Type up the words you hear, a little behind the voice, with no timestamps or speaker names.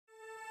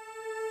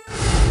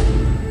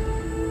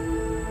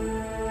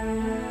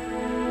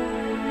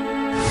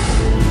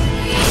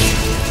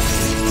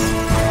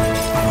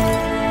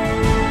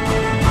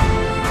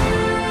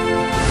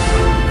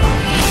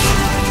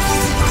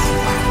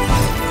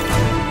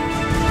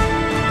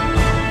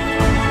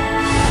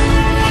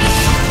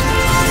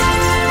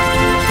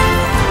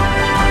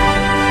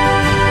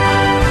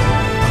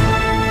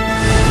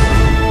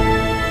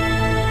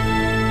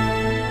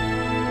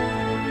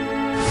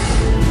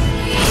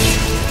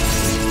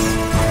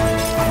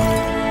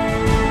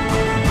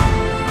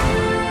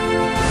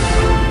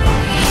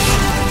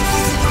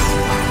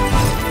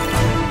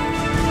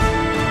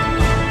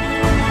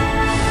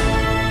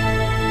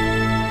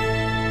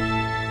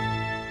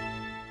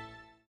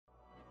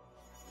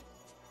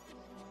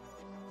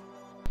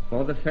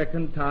For the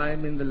second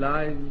time in the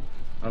lives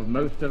of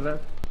most of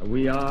us,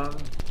 we are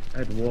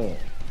at war.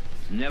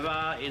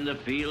 Never in the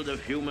field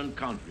of human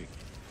conflict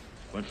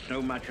was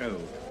so much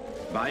owed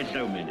by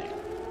so many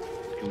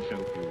to so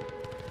few.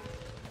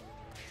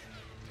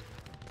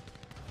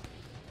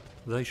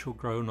 They shall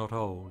grow not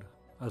old,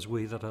 as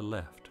we that are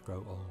left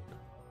grow old.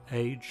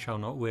 Age shall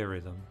not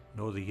weary them,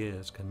 nor the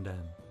years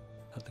condemn.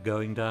 At the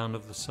going down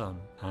of the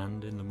sun,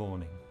 and in the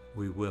morning,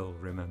 we will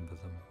remember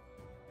them.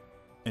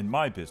 In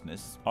my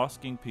business,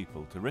 asking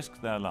people to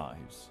risk their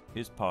lives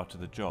is part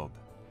of the job,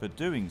 but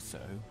doing so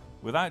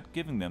without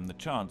giving them the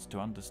chance to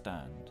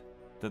understand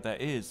that there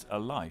is a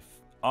life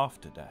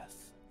after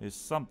death is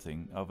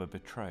something of a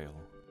betrayal.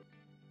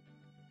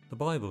 The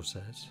Bible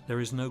says there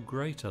is no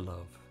greater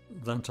love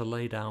than to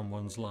lay down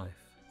one's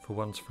life for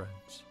one's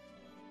friends.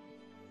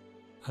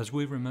 As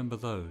we remember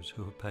those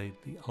who have paid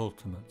the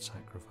ultimate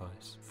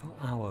sacrifice for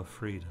our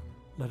freedom,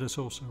 let us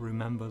also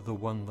remember the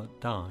one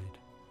that died,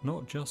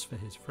 not just for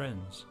his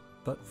friends,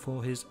 but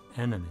for his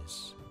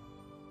enemies.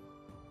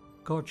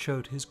 God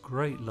showed his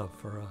great love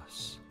for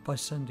us by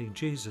sending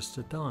Jesus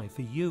to die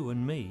for you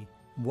and me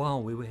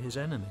while we were his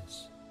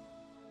enemies.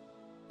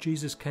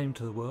 Jesus came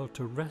to the world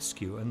to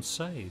rescue and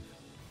save.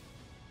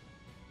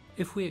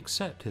 If we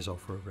accept his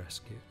offer of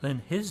rescue,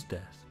 then his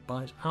death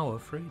buys our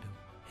freedom.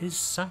 His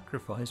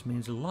sacrifice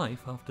means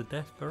life after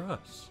death for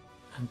us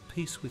and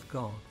peace with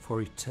God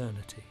for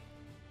eternity.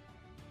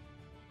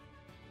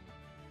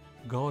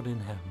 God in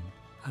heaven,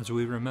 as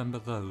we remember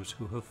those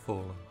who have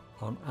fallen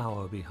on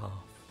our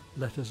behalf,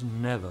 let us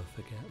never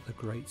forget the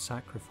great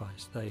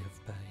sacrifice they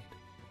have paid.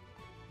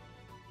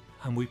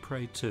 And we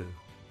pray too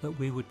that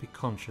we would be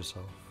conscious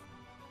of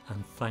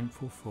and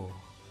thankful for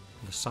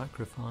the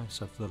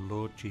sacrifice of the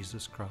Lord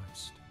Jesus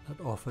Christ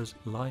that offers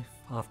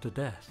life after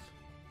death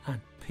and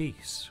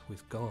peace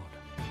with God.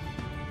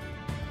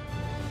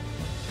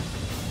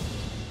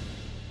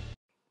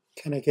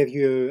 Can I give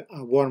you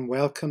a warm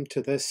welcome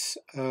to this,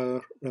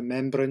 our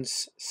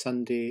Remembrance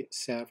Sunday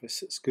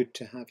service. It's good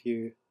to have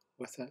you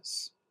with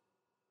us.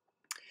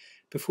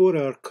 Before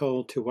our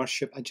call to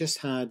worship, I just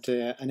had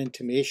an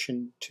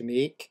intimation to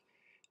make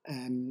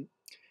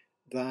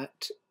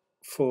that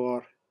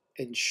for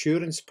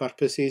insurance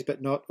purposes,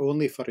 but not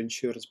only for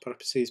insurance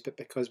purposes, but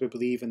because we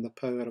believe in the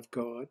power of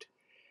God,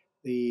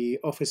 the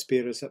office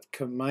bearers of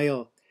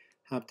Carmyle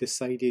have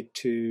decided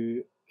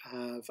to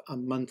have a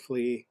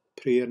monthly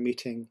prayer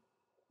meeting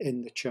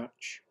in the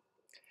church.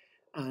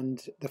 And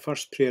the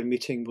first prayer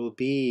meeting will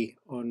be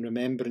on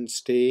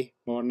Remembrance Day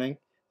morning.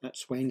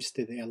 That's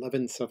Wednesday the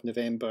 11th of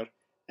November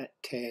at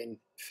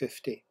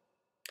 10:50.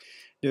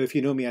 Now, if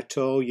you know me at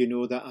all, you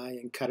know that I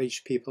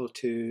encourage people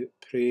to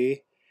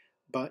pray,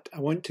 but I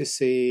want to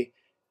say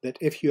that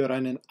if you are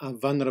in a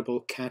vulnerable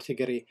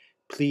category,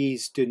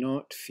 please do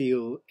not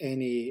feel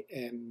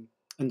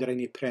under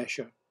any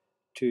pressure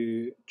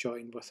to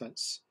join with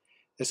us.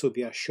 This will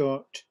be a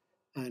short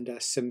and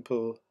a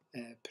simple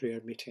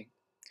prayer meeting,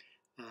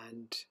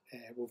 and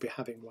we'll be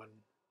having one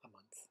a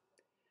month.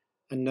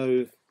 And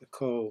now the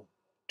call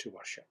to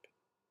worship.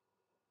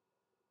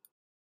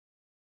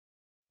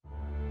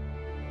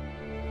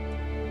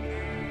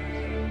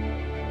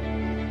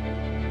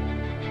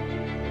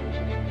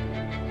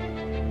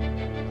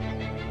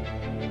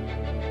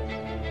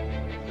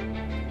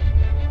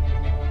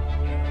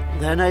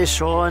 Then I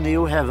saw a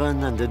new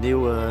heaven and a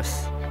new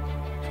earth,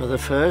 for the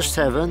first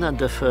heaven and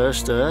the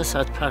first earth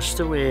had passed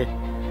away,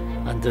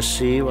 and the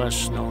sea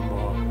was no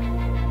more.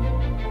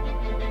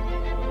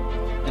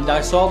 And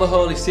I saw the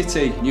holy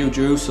city, New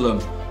Jerusalem,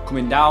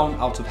 coming down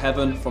out of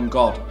heaven from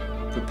God,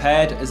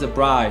 prepared as a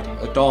bride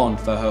adorned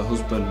for her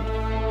husband.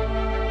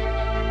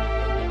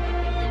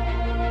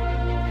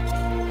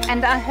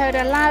 And I heard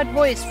a loud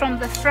voice from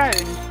the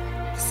throne,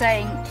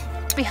 saying,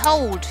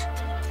 "Behold,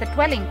 the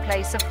dwelling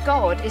place of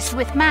God is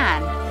with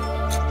man.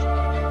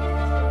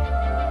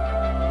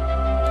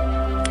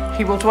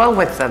 He will dwell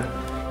with them,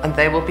 and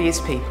they will be his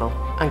people,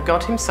 and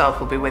God himself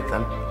will be with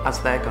them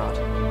as their God.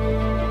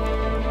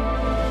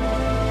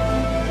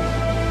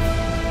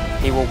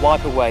 He will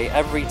wipe away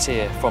every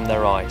tear from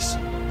their eyes,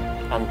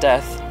 and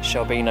death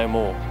shall be no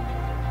more.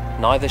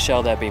 Neither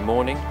shall there be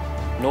mourning,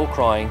 nor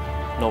crying,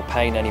 nor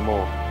pain any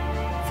more,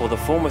 for the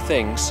former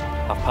things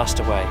have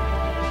passed away."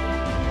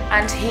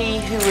 And he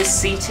who was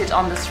seated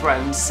on the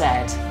throne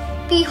said,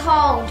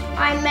 "Behold,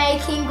 I'm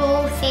making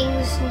all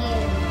things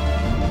new."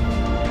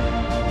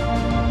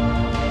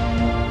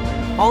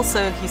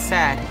 Also he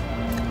said,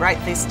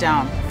 "Write this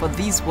down, for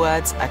these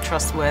words are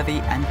trustworthy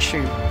and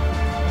true."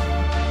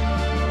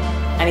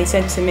 And he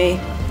said to me,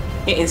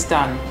 "It is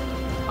done.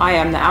 I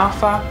am the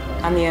Alpha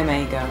and the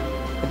Omega,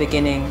 the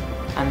beginning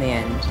and the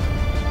end."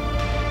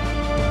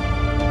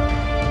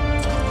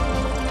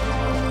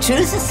 To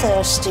the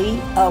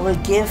thirsty I will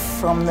give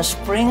from the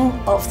spring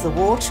of the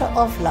water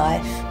of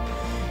life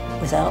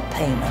without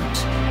payment.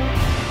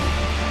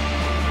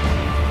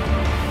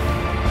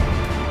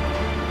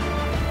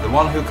 The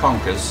one who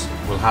conquers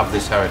will have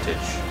this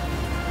heritage,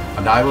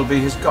 and I will be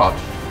his God,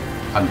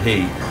 and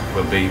he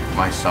will be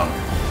my son.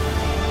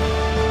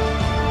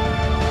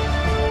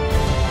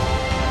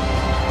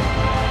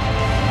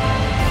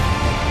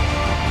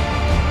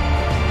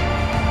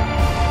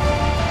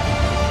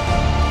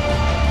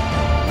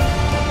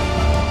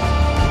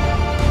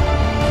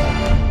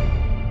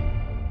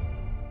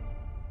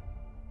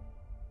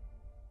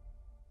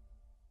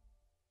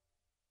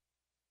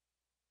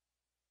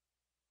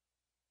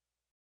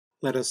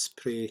 Let us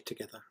pray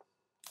together.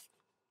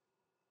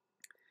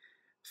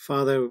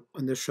 Father,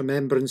 on this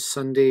Remembrance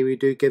Sunday, we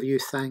do give you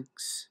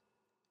thanks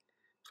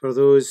for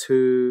those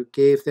who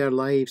gave their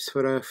lives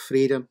for our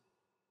freedom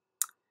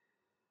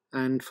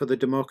and for the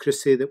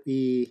democracy that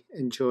we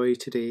enjoy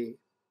today.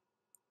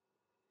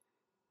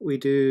 We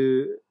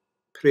do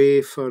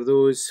pray for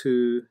those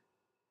who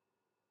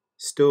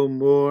still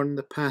mourn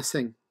the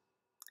passing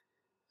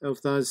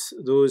of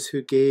those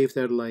who gave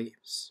their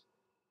lives.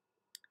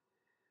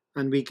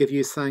 And we give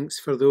you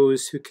thanks for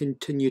those who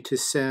continue to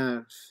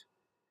serve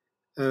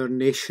our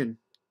nation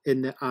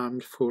in the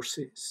armed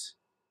forces.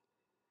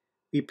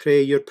 We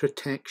pray your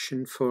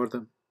protection for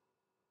them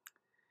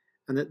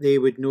and that they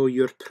would know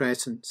your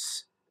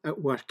presence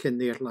at work in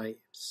their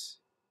lives.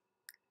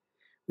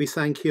 We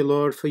thank you,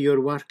 Lord, for your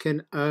work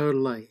in our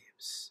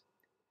lives,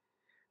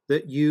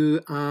 that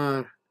you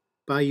are,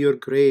 by your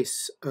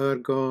grace, our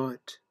God,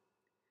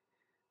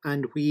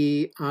 and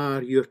we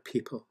are your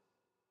people,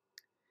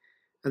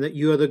 and that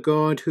you are the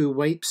God who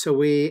wipes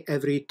away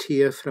every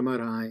tear from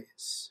our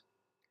eyes.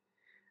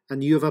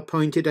 And you have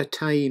appointed a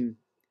time,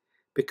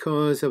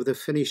 because of the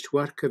finished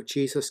work of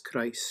Jesus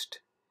Christ,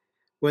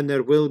 when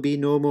there will be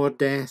no more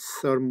death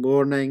or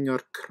mourning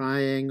or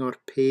crying or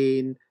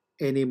pain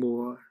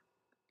anymore.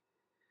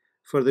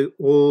 For the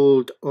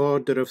old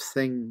order of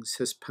things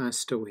has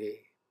passed away.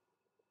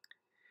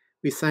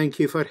 We thank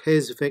you for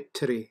his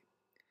victory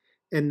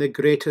in the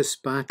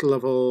greatest battle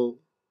of all,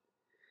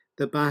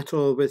 the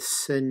battle with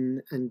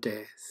sin and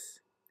death,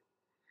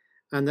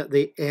 and that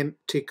the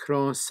empty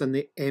cross and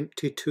the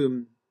empty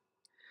tomb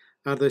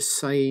are the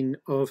sign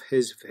of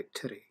his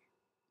victory.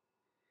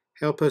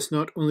 Help us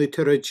not only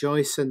to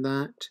rejoice in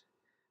that,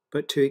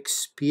 but to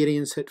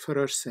experience it for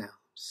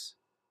ourselves.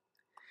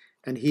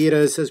 And hear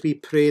us as we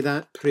pray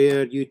that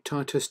prayer you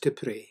taught us to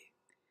pray,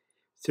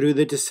 through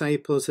the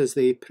disciples as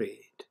they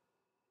prayed.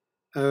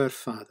 Our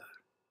Father,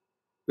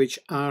 which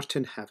art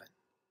in heaven,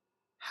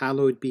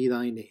 hallowed be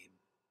thy name.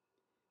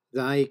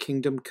 Thy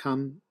kingdom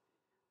come,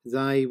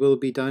 thy will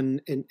be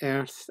done in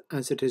earth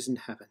as it is in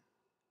heaven.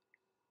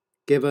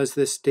 Give us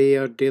this day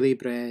our daily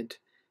bread,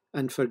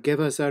 and forgive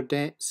us our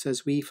debts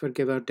as we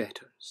forgive our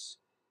debtors.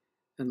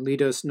 And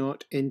lead us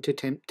not into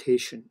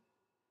temptation,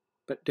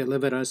 but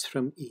deliver us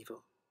from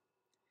evil.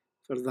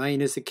 For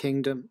thine is the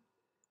kingdom,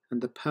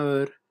 and the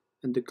power,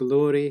 and the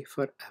glory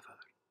forever.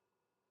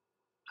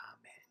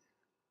 Amen.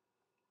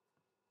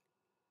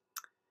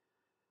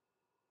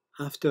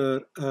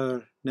 After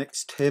our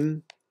next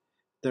hymn,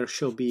 there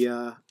shall be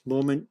a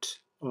moment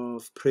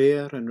of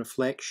prayer and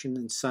reflection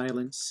and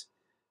silence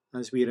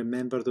as we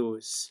remember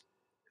those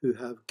who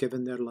have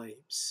given their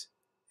lives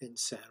in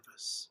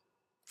service.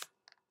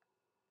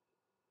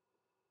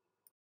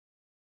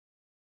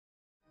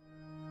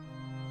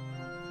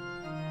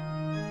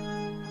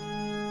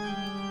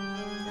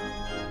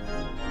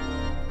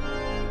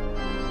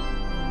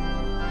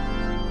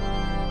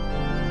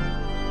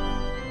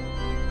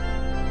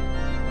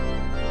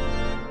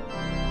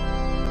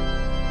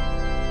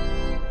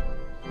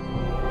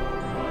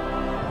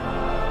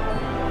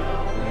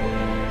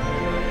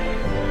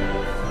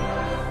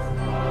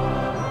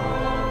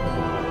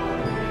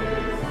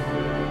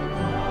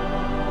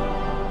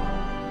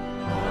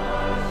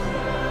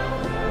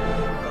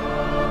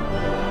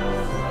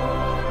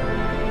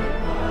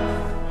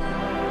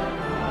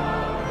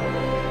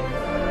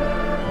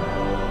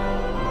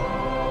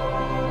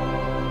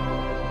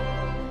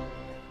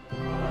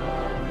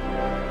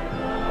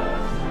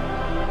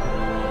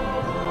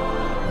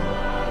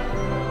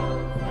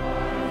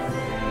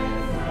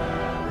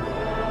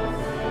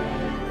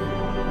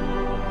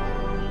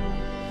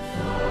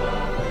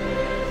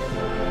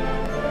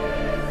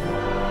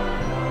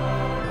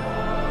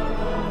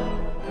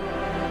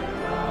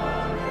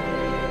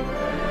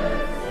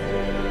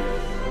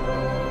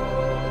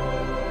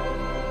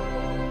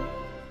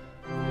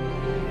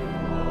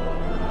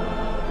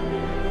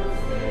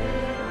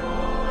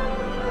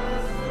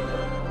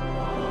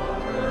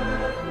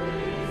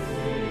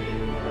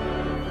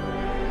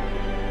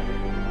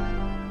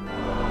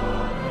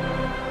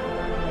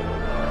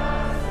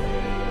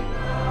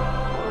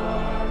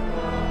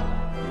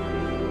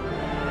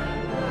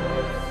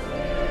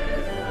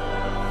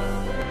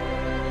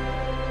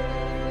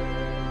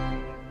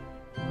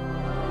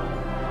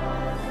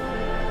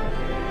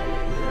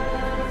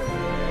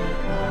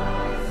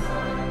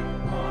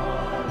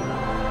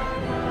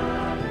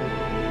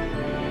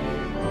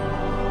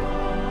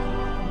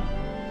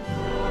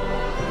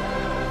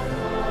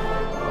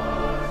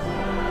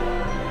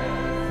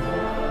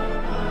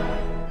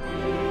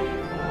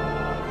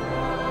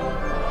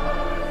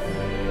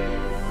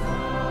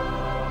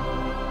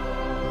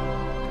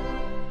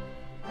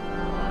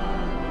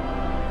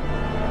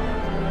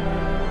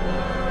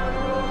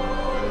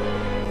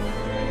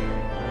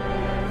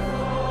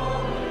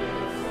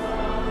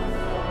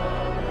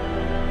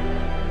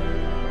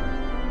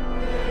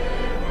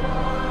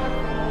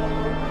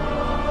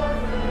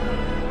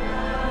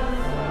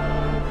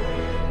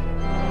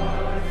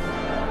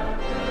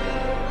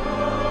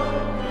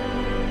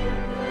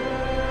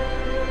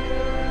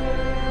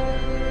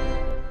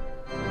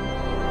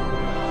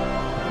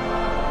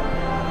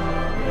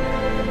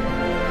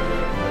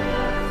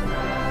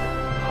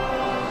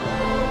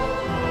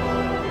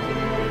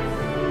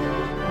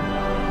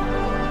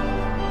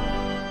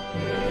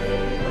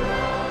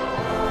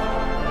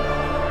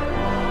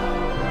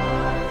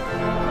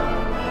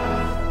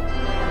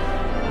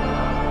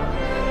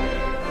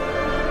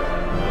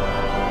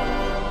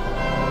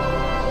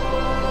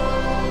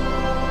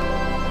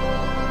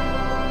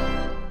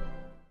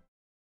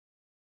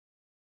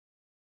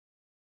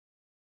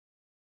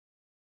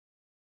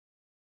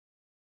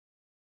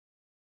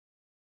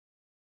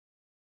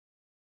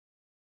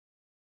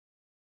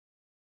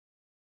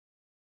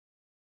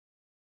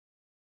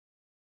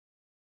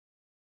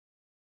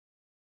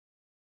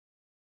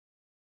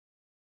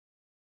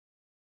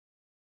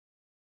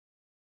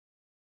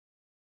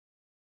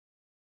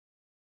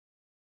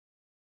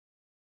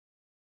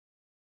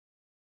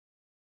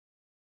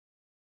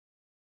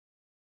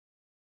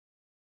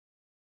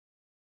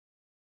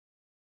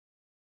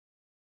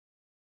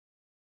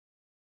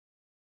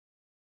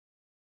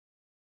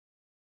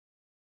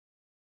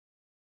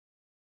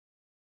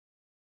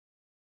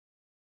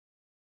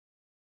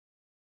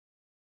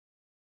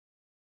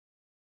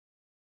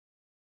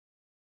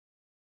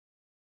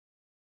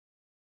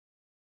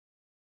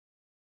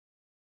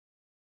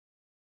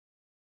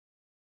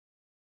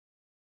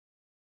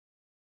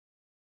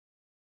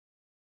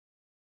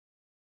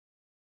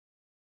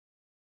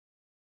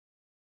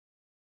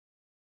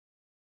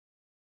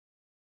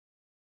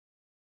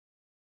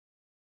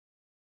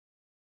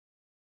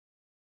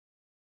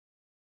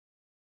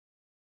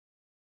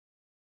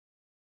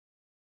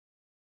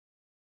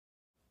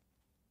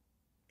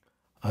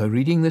 Our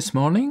reading this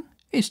morning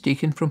is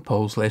taken from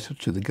Paul's letter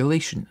to the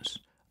Galatians,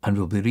 and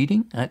we'll be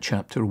reading at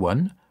chapter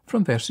 1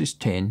 from verses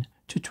 10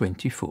 to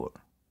 24.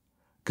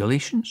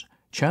 Galatians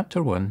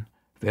chapter 1,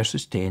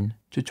 verses 10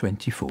 to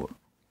 24.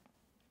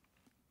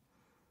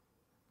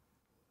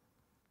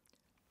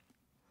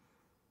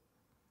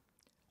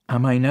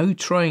 Am I now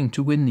trying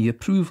to win the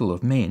approval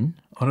of men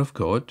or of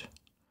God?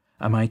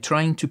 Am I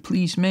trying to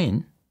please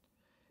men?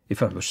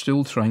 If I were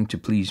still trying to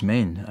please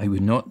men, I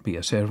would not be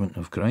a servant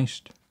of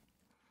Christ.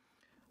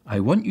 I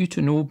want you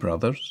to know,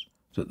 brothers,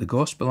 that the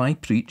gospel I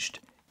preached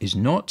is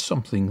not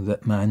something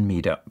that man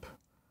made up.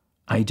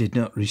 I did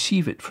not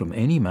receive it from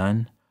any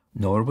man,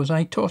 nor was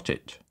I taught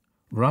it.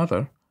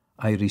 Rather,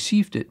 I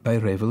received it by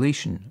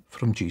revelation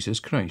from Jesus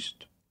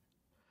Christ.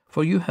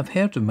 For you have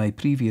heard of my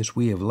previous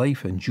way of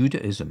life in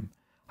Judaism,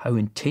 how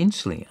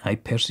intensely I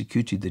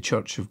persecuted the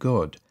church of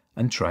God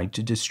and tried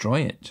to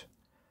destroy it.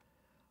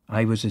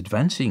 I was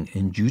advancing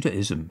in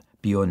Judaism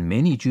beyond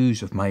many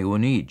Jews of my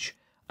own age,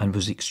 and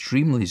was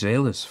extremely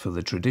zealous for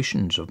the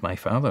traditions of my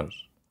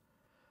fathers.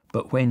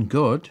 But when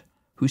God,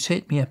 who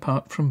set me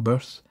apart from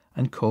birth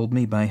and called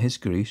me by his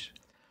grace,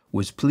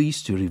 was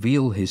pleased to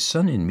reveal his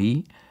Son in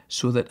me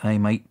so that I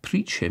might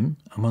preach him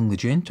among the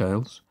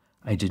Gentiles,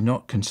 I did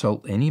not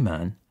consult any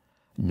man,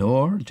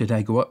 nor did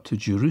I go up to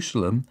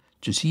Jerusalem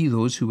to see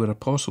those who were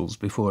apostles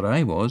before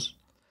I was,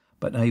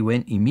 but I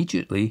went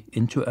immediately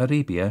into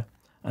Arabia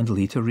and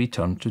later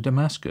returned to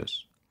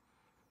Damascus.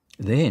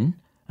 Then,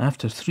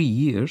 after 3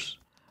 years,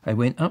 I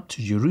went up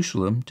to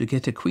Jerusalem to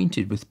get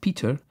acquainted with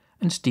Peter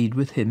and stayed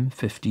with him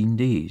 15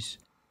 days.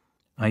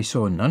 I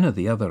saw none of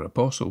the other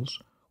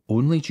apostles,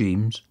 only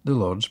James, the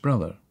Lord's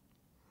brother.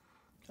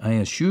 I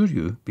assure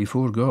you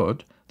before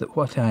God that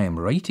what I am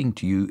writing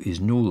to you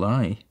is no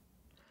lie.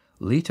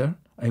 Later,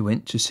 I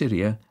went to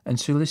Syria and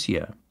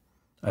Cilicia.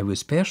 I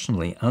was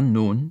personally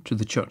unknown to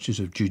the churches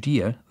of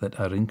Judea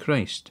that are in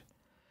Christ.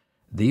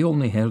 They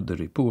only heard the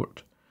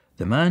report.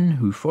 The man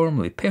who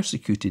formerly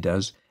persecuted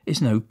us is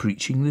now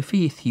preaching the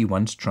faith he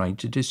once tried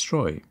to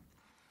destroy.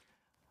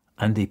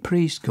 And they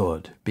praised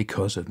God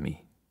because of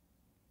me.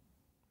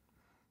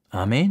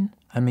 Amen,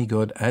 and may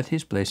God add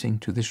his blessing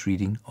to this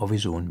reading of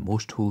his own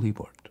most holy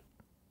word.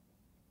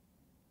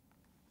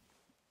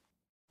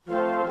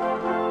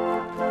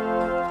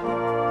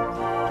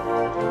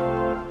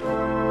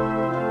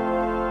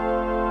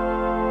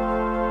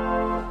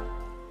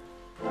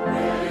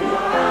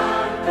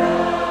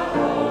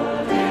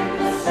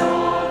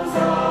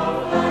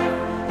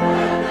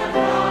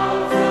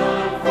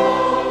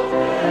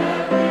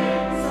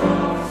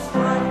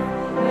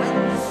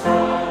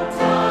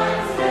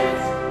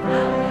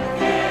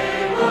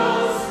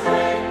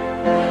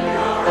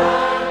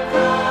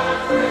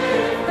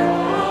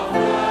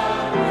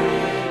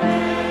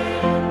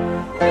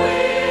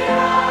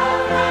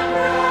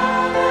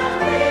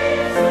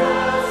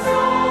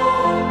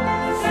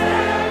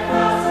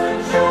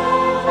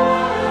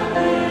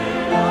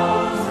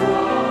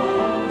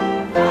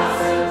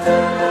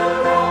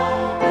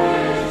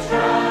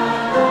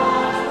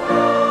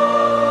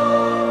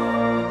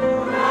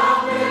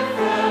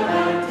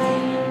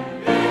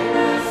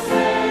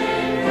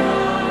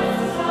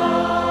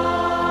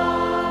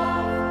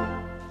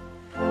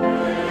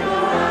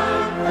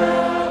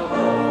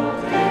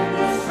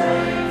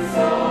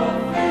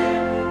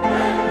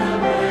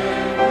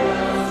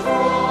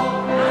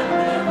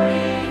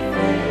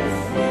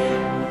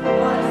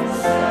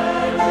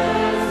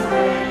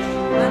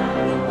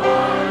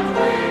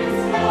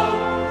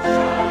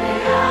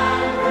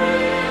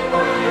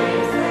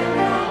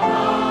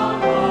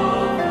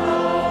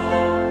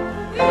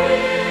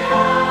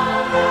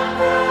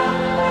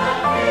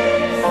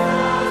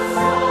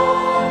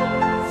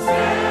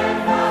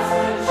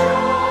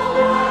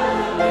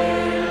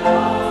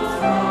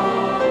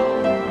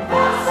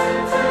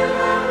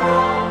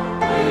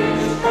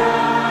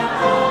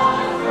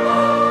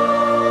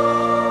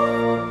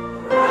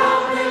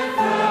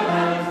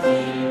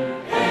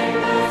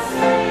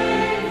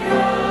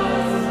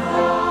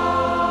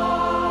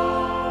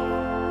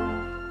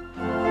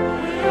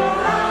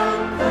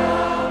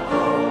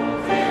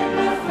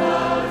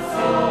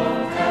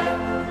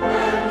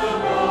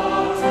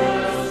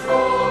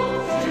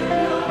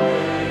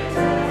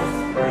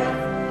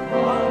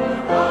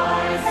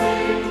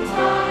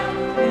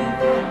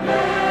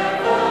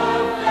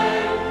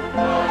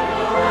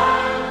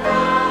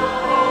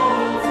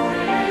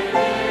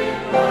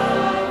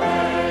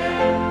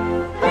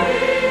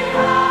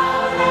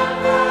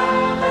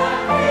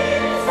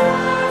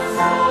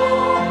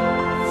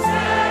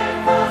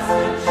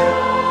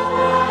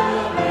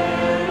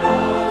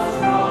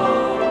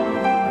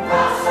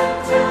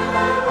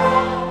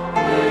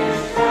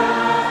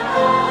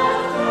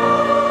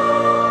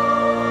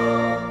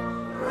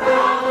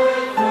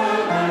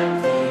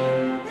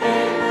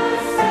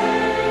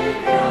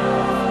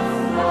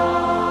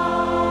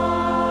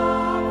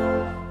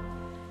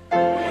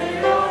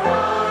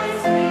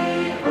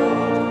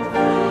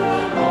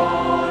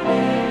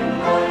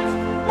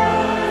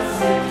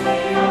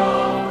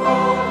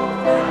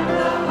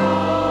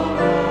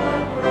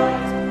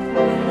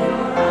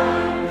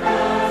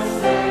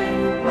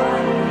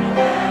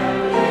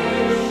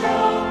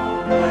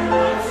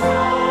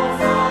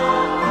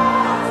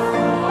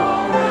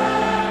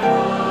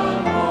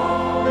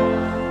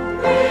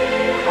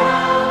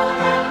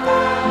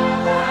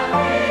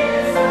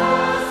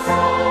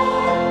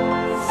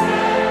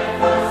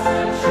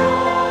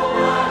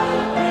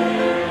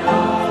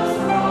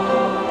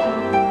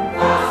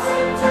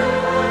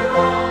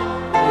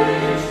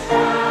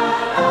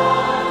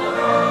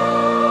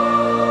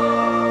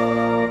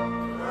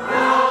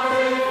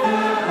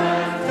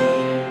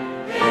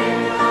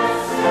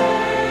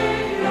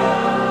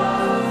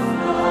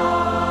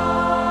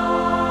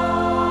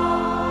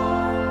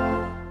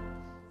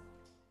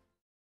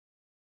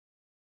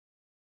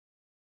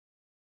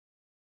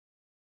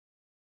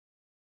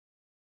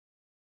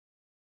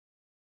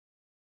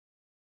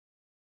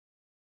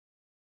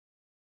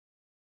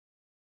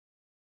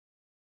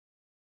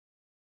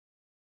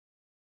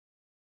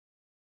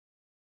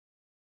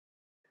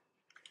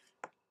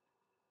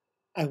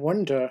 I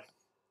wonder,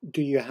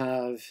 do you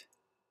have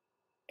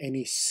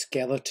any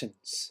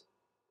skeletons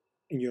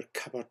in your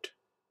cupboard?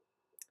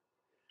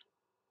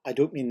 I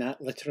don't mean that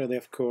literally,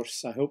 of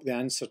course. I hope the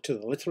answer to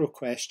the literal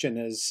question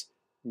is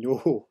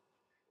no.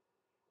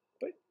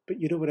 But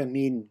you know what I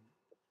mean.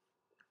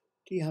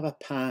 Do you have a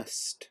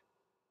past?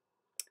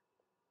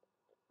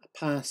 A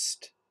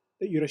past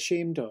that you're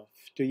ashamed of?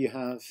 Do you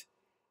have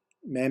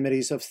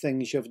memories of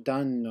things you've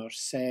done or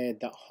said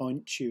that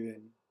haunt you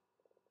and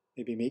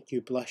maybe make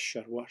you blush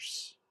or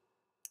worse?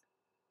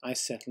 I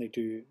certainly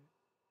do.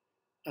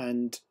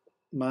 And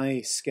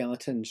my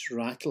skeletons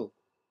rattle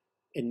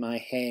in my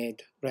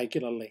head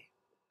regularly.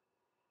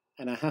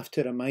 And I have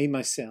to remind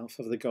myself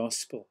of the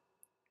gospel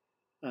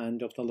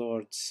and of the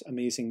Lord's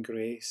amazing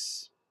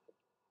grace.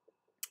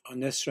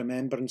 On this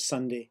Remembrance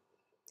Sunday,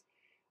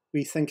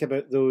 we think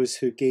about those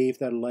who gave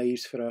their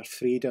lives for our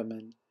freedom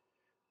and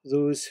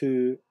those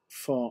who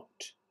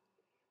fought,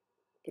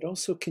 but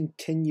also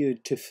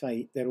continued to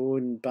fight their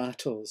own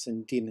battles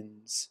and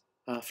demons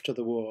after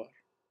the war.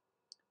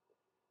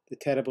 The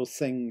terrible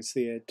things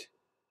they had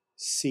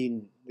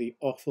seen, the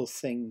awful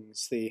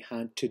things they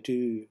had to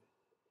do,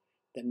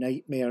 the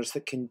nightmares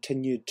that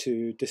continued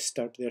to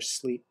disturb their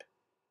sleep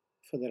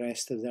for the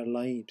rest of their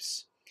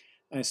lives.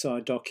 I saw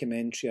a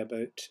documentary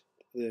about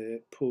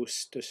the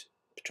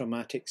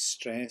post-traumatic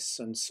stress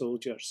on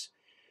soldiers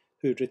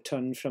who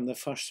returned from the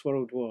First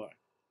World War,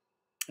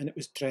 and it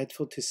was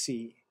dreadful to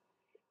see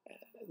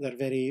their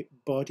very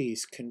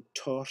bodies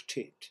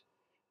contorted.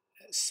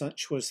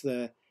 Such was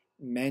the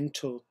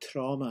mental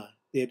trauma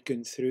they had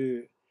gone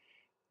through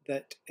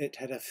that it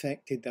had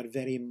affected their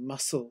very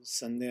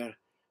muscles and their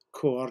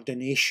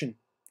coordination,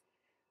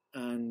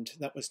 and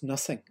that was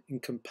nothing in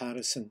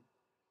comparison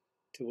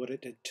to what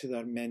it did to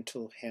their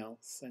mental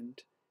health.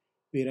 And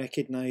we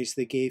recognise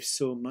they gave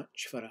so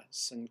much for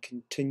us and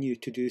continue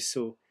to do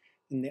so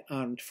in the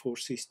armed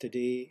forces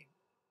today.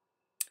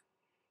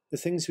 The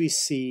things we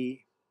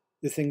see,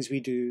 the things we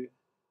do,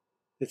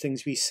 the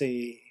things we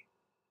say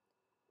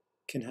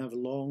can have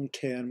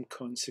long-term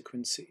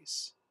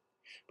consequences.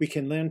 We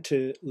can learn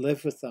to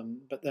live with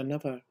them, but they're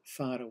never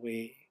far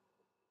away.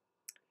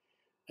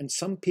 And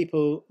some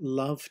people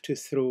love to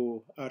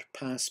throw our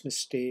past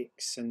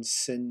mistakes and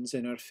sins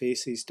in our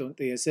faces, don't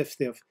they, as if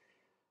they've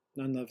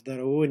none of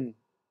their own.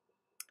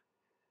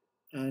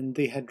 And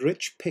they had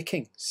rich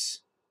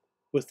pickings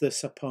with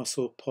this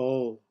Apostle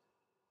Paul.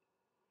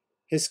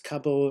 His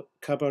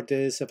cupboard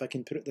is, if I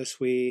can put it this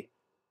way,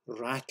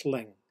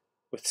 rattling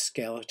with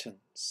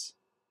skeletons.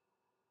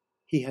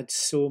 He had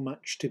so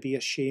much to be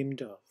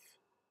ashamed of.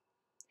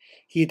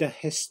 He had a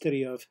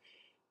history of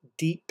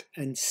deep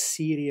and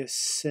serious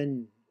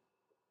sin.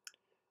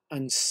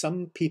 And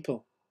some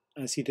people,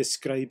 as he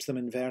describes them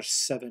in verse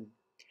 7,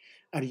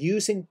 are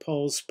using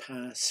Paul's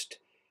past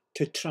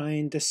to try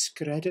and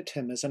discredit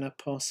him as an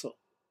apostle.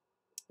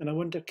 And I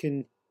wonder,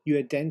 can you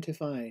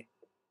identify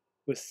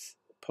with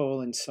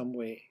Paul in some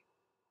way?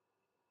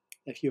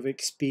 If you have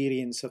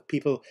experience of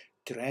people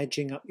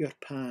dredging up your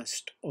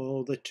past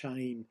all the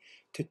time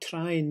to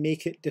try and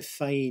make it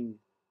define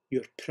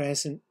your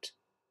present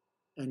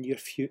and your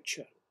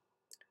future.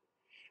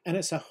 And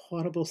it's a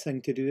horrible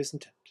thing to do,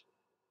 isn't it?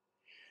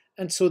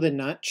 And so the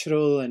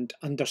natural and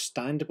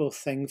understandable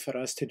thing for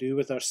us to do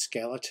with our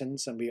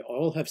skeletons, and we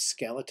all have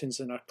skeletons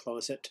in our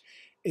closet,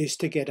 is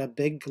to get a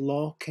big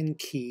lock and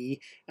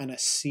key and a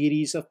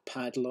series of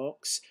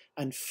padlocks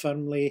and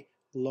firmly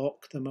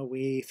lock them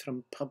away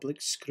from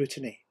public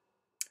scrutiny,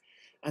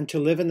 and to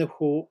live in the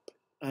hope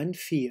and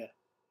fear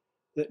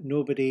that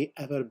nobody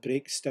ever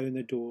breaks down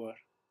the door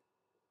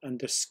and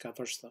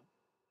discovers them.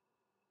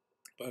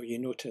 Well, you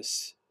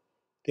notice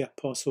the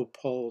Apostle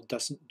Paul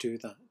doesn't do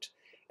that.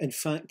 In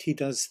fact, he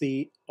does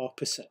the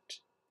opposite.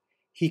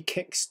 He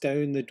kicks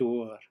down the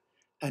door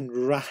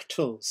and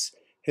rattles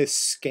his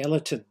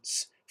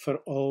skeletons for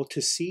all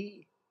to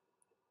see.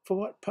 For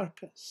what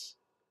purpose?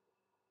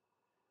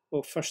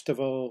 Well, first of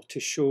all, to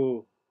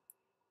show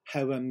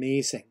how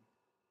amazing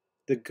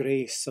the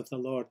grace of the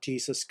Lord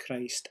Jesus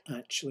Christ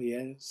actually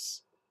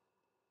is.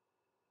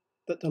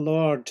 That the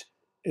Lord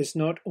is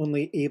not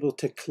only able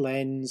to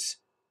cleanse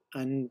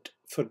and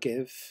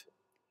forgive,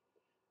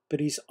 but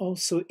he's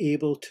also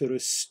able to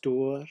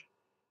restore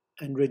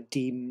and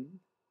redeem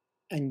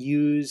and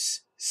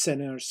use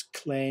sinners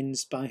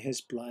cleansed by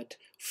his blood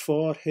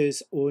for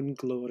his own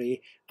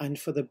glory and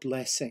for the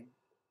blessing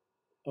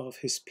of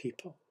his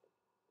people.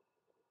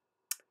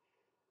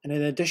 And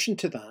in addition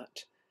to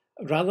that,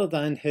 rather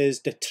than his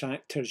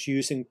detractors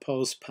using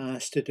Paul's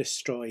past to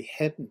destroy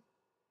him,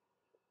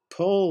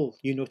 Paul,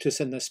 you notice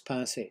in this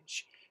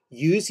passage,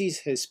 uses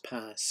his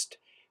past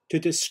to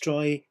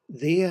destroy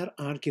their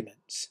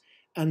arguments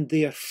and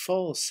their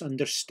false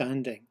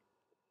understanding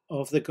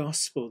of the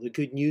gospel, the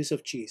good news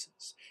of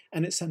Jesus.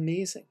 And it's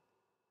amazing.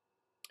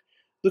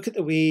 Look at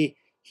the way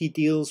he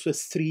deals with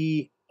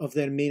three of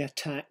their main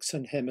attacks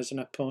on him as an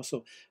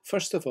apostle.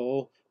 First of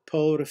all,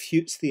 Paul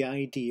refutes the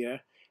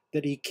idea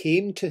that he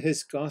came to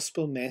his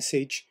gospel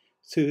message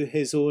through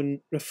his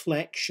own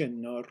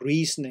reflection or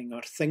reasoning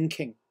or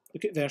thinking.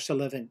 Look at verse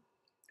 11.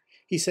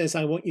 He says,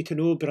 I want you to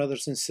know,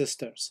 brothers and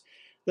sisters,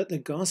 that the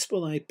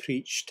gospel I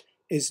preached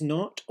is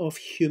not of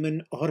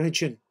human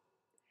origin.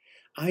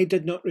 I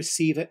did not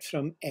receive it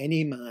from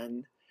any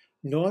man,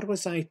 nor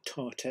was I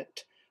taught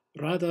it.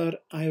 Rather,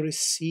 I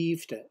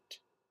received it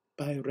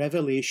by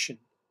revelation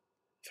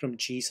from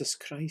Jesus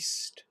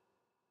Christ.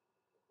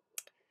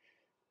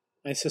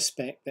 I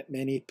suspect that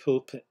many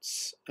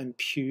pulpits and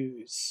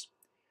pews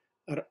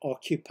are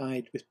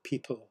occupied with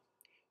people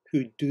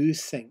who do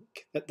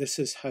think that this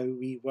is how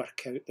we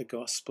work out the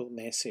gospel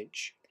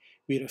message.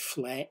 We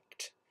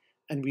reflect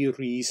and we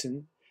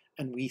reason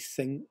and we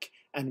think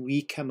and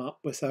we come up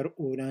with our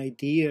own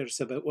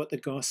ideas about what the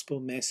gospel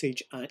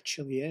message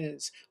actually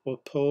is. Well,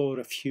 Paul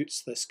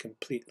refutes this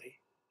completely.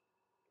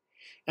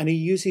 And he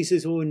uses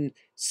his own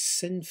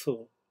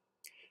sinful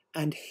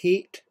and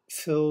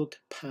hate-filled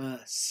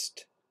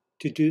past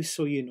to do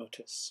so, you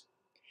notice.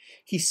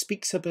 He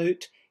speaks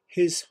about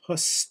his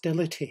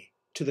hostility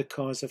to the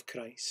cause of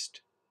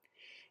Christ,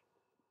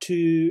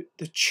 to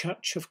the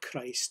church of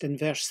Christ in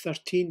verse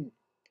 13.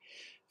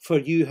 For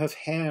you have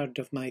heard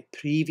of my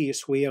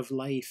previous way of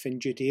life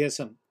in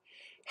Judaism,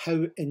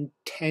 how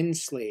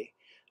intensely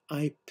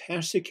I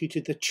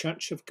persecuted the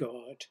church of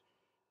God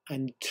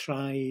and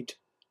tried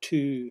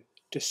to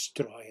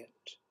destroy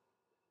it.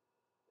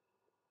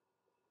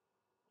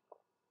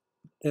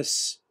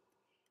 This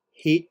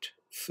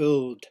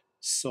hate-filled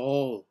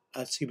Saul,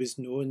 as he was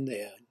known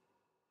then,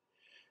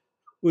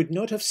 would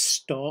not have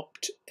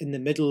stopped in the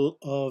middle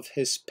of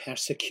his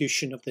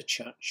persecution of the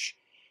church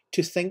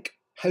to think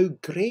how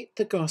great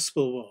the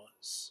gospel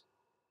was.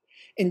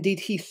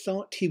 Indeed, he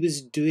thought he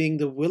was doing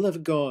the will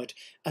of God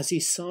as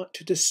he sought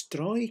to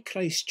destroy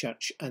Christ's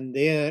church, and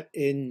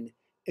therein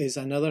is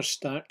another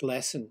stark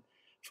lesson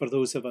for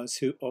those of us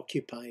who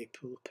occupy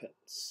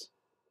pulpits.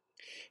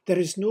 There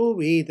is no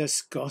way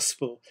this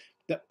gospel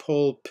that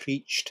Paul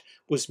preached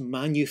was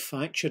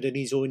manufactured in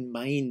his own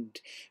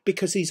mind,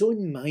 because his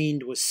own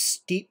mind was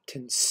steeped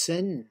in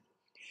sin.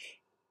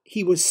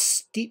 He was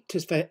steeped,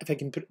 if I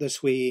can put it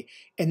this way,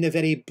 in the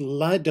very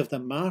blood of the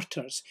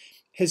martyrs.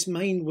 His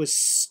mind was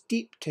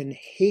steeped in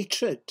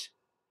hatred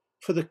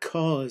for the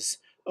cause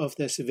of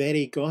this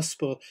very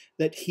gospel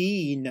that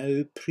he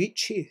now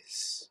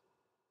preaches.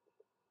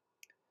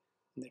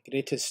 And the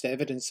greatest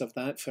evidence of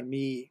that for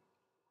me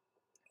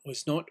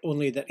was not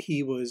only that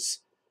he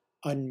was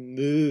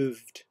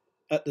unmoved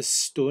at the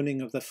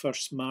stoning of the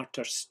first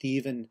martyr,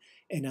 Stephen,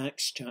 in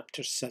Acts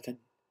chapter 7,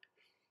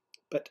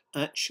 but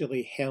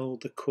actually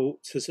held the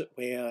coats, as it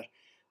were,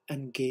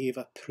 and gave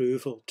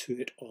approval to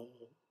it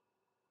all.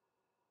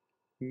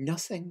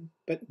 Nothing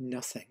but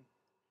nothing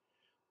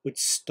would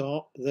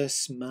stop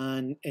this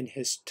man in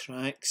his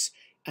tracks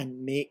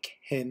and make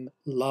him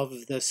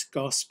love this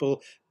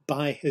gospel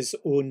by his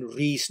own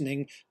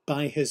reasoning,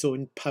 by his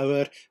own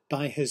power,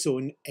 by his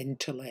own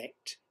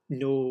intellect.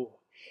 No,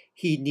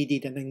 he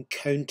needed an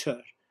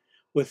encounter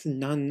with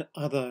none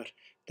other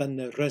than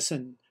the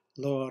risen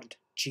Lord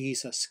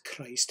Jesus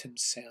Christ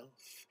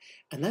himself.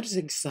 And that is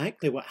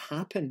exactly what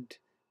happened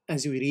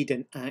as we read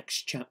in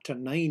Acts chapter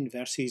 9,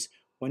 verses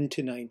 1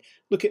 to 9.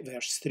 Look at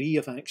verse 3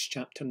 of Acts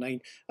chapter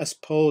 9. As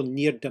Paul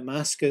neared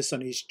Damascus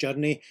on his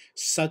journey,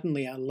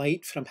 suddenly a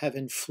light from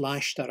heaven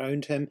flashed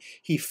around him.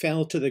 He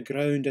fell to the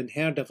ground and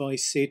heard a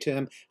voice say to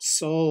him,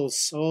 Saul,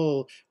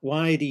 Saul,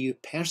 why do you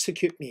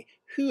persecute me?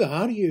 Who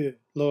are you,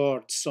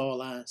 Lord?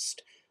 Saul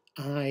asked.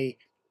 I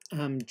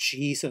am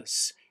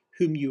Jesus,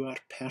 whom you are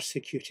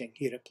persecuting,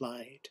 he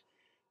replied.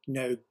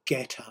 Now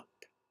get up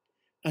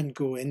and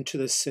go into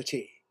the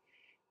city,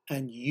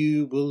 and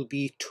you will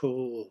be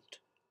told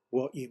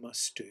what you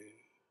must do.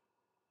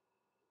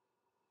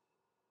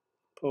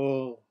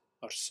 Paul,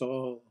 or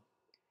Saul,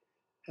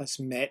 has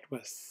met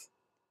with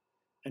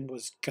and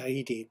was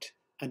guided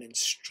and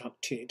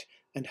instructed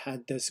and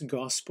had this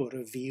gospel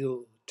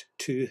revealed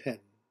to him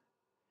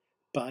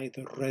by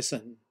the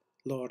risen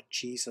Lord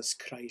Jesus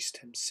Christ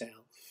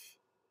himself.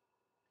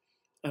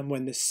 And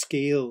when the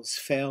scales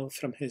fell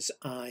from his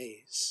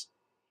eyes,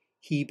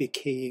 he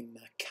became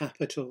a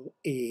capital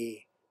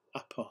A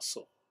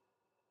apostle.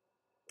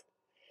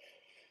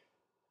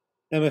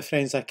 Now, my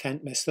friends, I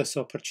can't miss this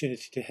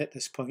opportunity to hit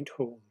this point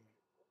home.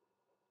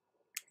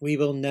 We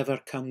will never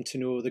come to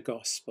know the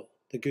gospel,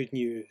 the good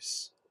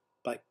news,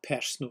 by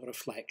personal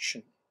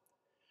reflection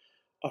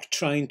or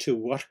trying to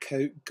work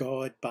out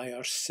God by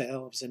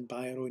ourselves and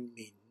by our own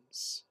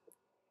means.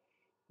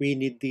 We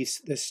need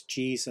this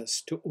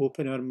Jesus to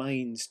open our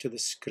minds to the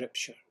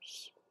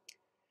scriptures.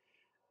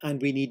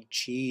 And we need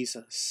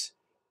Jesus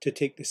to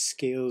take the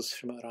scales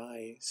from our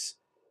eyes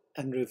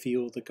and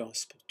reveal the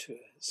gospel to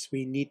us.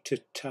 We need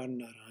to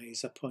turn our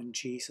eyes upon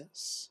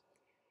Jesus.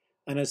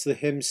 And as the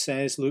hymn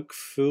says, look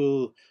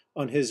full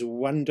on his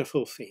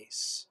wonderful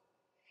face,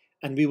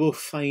 and we will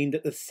find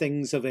that the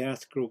things of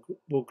earth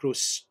will grow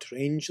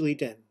strangely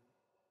dim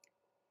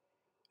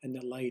in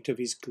the light of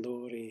his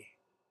glory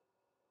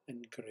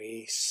and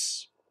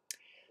grace.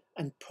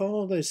 And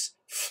Paul is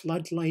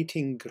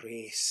floodlighting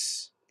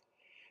grace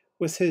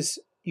with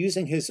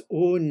using his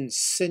own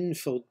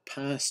sinful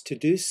past to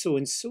do so,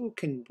 and so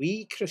can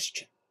we,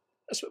 Christian.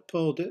 That's what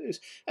Paul does.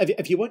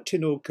 If you want to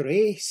know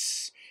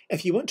grace,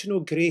 if you want to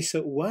know grace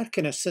at work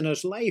in a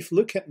sinner's life,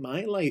 look at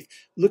my life,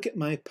 look at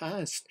my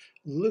past,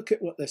 look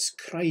at what this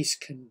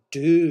Christ can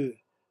do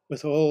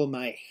with all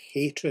my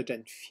hatred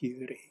and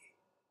fury.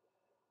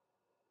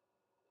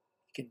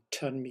 He can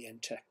turn me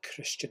into a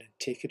Christian and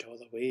take it all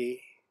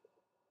away.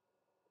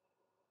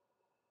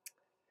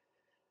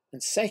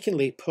 And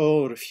secondly,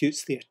 Paul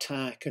refutes the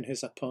attack on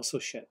his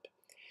apostleship,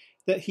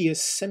 that he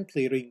is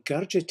simply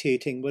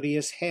regurgitating what he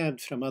has heard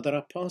from other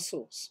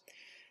apostles.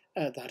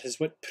 That is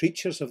what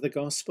preachers of the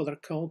gospel are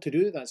called to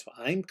do. That's what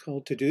I'm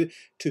called to do,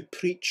 to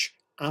preach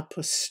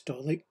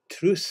apostolic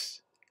truth,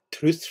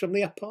 truth from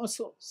the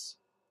apostles.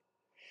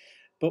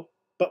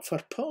 But for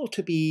Paul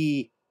to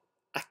be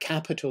a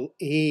capital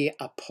A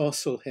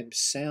apostle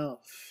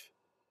himself,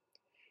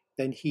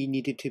 then he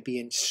needed to be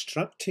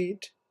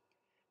instructed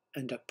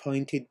and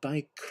appointed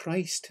by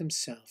Christ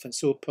himself. And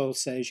so Paul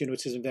says, you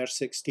notice in verse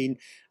 16,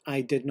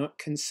 I did not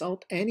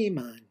consult any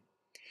man,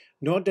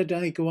 nor did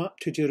I go up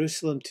to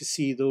Jerusalem to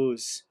see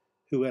those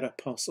who were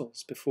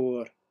apostles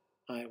before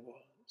I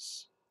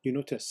was. You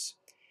notice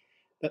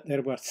that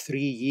there were 3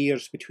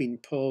 years between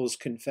Paul's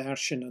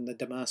conversion on the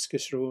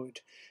Damascus Road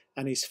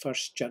and his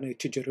first journey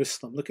to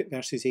Jerusalem. Look at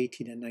verses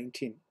 18 and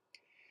 19.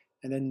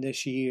 And in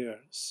this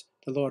years,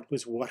 the Lord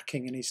was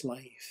working in his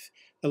life.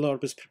 The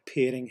Lord was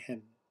preparing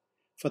him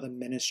for the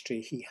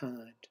ministry he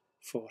had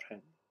for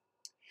him.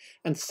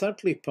 And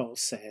thirdly, Paul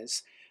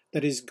says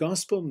that his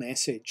gospel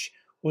message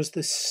was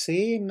the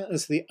same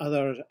as the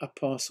other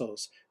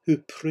apostles who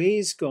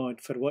praised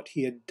God for what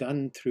he had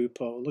done through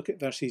Paul. Look at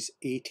verses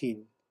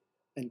 18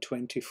 and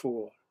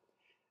 24.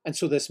 And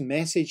so this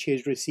message he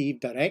has received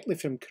directly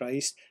from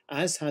Christ,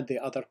 as had the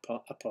other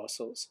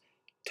apostles,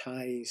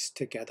 ties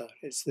together.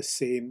 It's the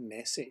same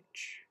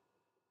message.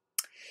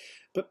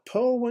 But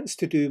Paul wants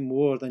to do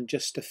more than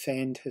just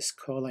defend his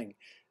calling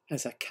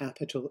as a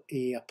capital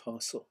A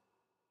apostle.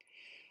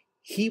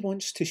 He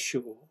wants to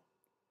show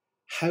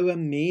how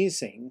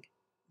amazing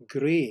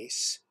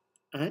grace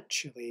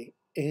actually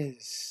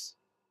is.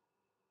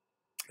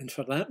 And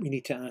for that we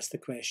need to ask the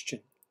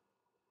question,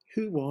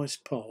 who was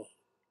Paul?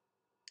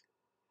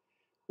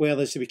 Well,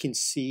 as we can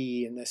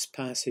see in this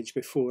passage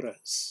before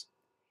us,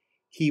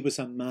 he was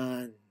a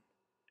man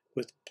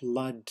with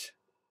blood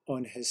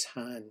on his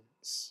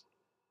hands.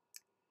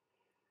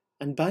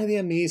 And by the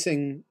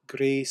amazing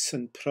grace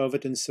and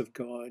providence of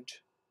God,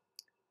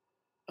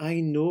 I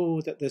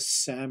know that this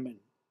sermon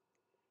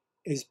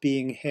is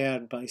being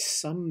heard by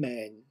some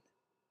men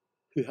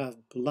who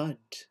have blood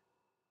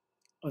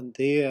on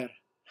their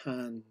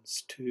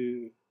hands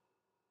too.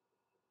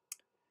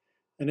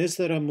 And is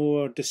there a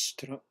more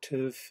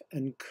destructive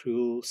and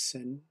cruel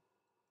sin?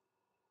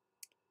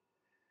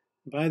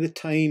 By the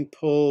time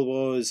Paul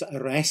was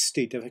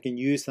arrested, if I can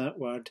use that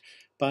word,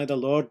 by the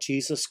Lord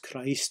Jesus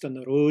Christ on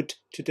the road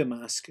to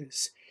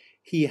Damascus,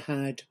 he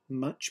had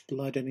much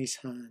blood in his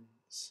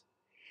hands.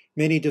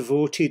 Many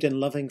devoted and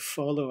loving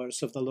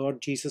followers of the Lord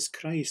Jesus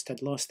Christ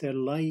had lost their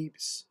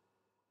lives,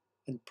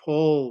 and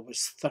Paul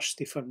was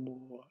thirsty for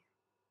more.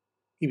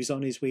 He was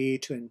on his way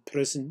to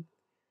imprison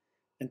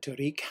and to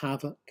wreak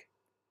havoc,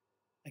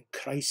 and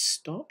Christ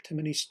stopped him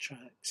in his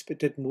tracks, but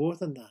did more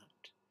than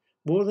that,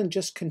 more than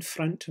just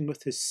confront him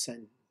with his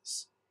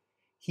sins.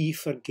 He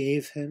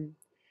forgave him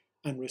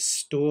and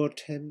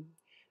restored him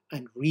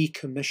and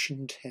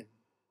recommissioned him.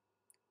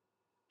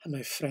 And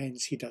my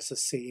friends, he does the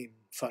same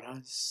for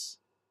us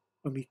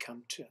when we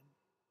come to him.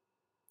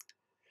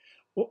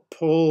 What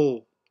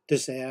Paul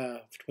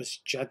deserved was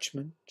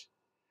judgment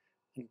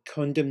and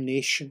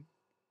condemnation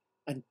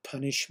and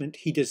punishment.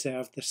 He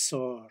deserved the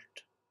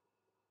sword.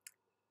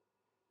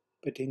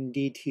 But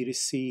indeed he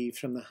received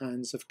from the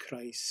hands of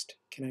Christ,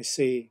 can I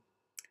say,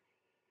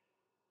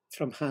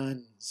 from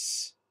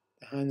hands,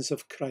 the hands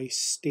of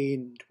Christ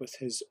stained with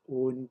his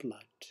own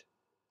blood.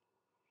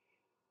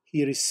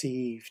 He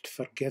received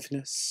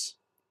forgiveness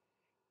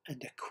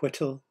and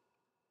acquittal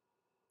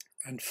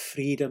and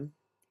freedom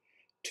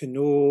to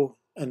know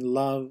and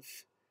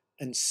love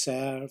and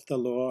serve the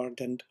Lord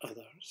and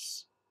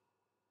others.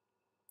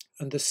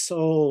 And the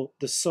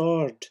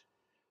sword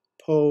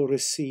Paul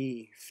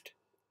received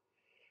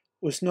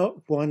was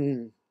not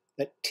one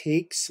that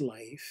takes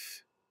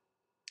life,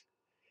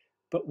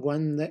 but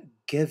one that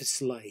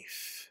gives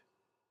life.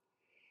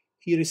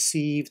 He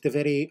received the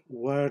very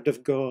word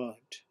of God.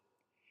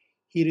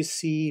 He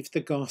received the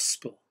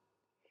gospel.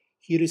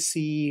 He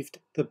received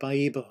the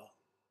Bible,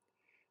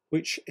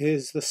 which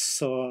is the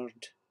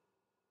sword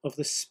of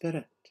the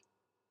Spirit.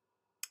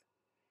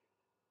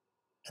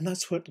 And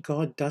that's what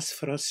God does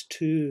for us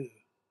too.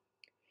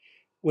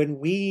 When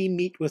we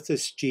meet with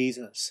this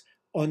Jesus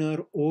on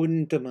our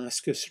own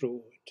Damascus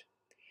road,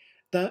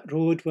 that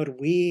road where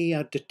we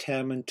are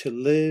determined to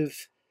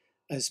live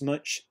as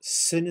much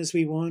sin as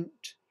we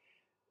want,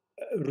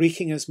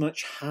 wreaking as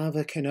much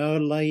havoc in our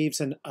lives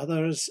and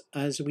others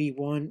as we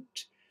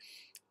want,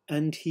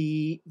 and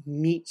he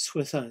meets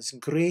with us,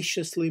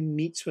 graciously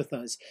meets with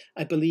us.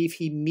 I believe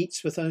he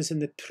meets with us in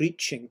the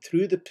preaching,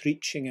 through the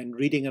preaching and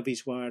reading of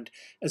his word,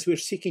 as we're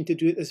seeking to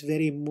do at this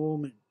very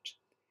moment.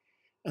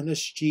 And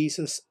thus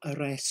Jesus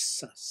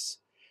arrests us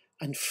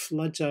and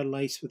floods our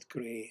lives with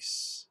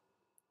grace.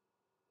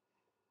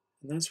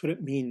 And that's what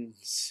it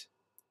means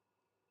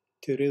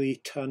to really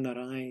turn our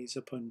eyes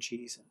upon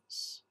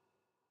Jesus.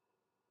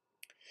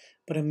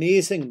 But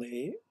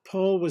amazingly,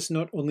 Paul was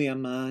not only a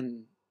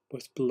man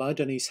with blood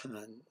on his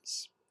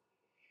hands,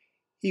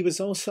 he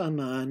was also a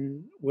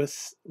man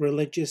with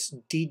religious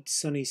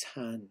deeds on his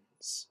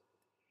hands.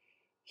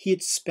 He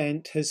had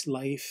spent his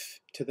life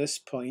to this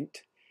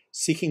point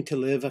seeking to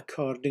live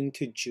according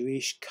to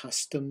Jewish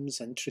customs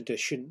and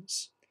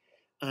traditions,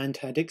 and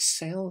had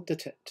excelled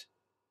at it.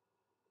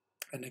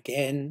 And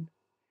again,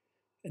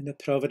 in the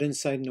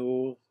providence I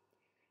know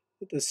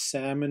that this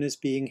sermon is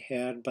being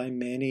heard by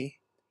many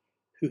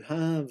who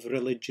have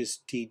religious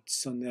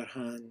deeds on their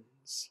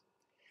hands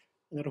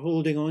and are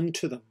holding on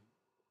to them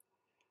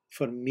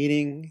for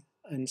meaning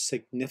and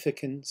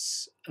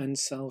significance and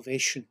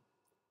salvation.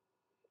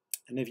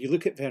 And if you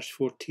look at verse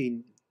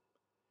 14,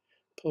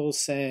 Paul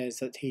says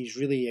that he's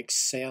really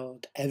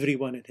excelled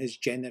everyone in his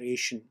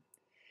generation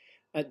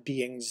at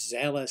being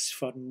zealous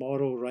for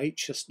moral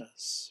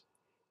righteousness,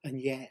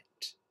 and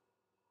yet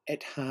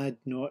it had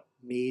not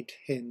made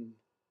him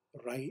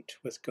right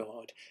with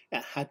God.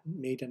 It hadn't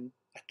made him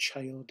a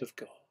child of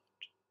God.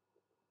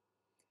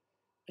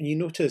 And you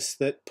notice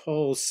that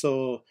Paul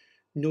saw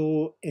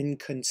no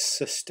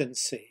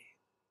inconsistency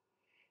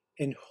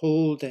in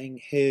holding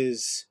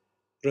his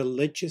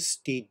religious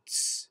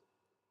deeds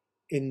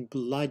in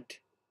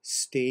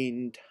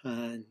blood-stained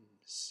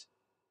hands,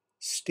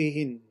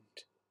 stained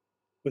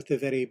with the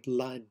very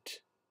blood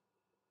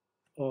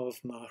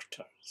of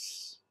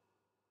martyrs.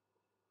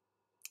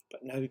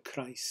 But now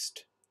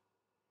Christ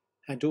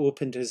had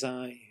opened his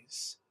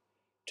eyes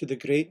to the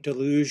great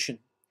delusion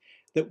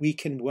that we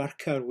can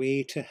work our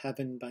way to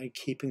heaven by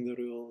keeping the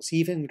rules,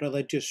 even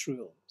religious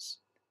rules.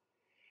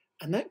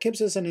 And that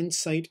gives us an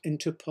insight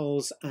into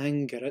Paul's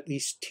anger at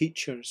these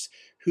teachers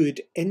who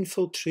had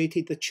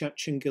infiltrated the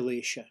church in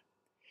Galatia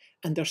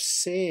and are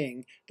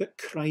saying that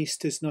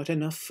Christ is not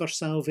enough for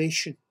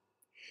salvation.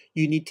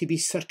 You need to be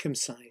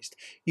circumcised.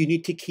 You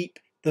need to keep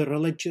the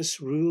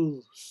religious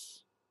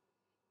rules.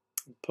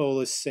 And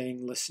Paul is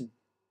saying, listen,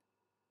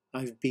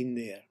 I've been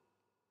there.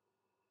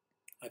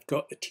 I've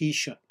got the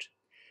t-shirt.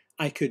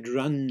 I could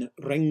run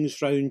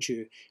rings round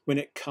you when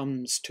it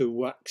comes to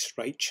works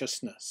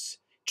righteousness,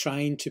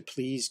 trying to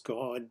please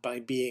God by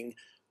being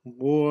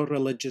more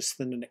religious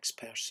than the next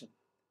person.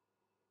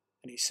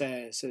 And he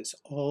says it's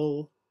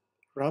all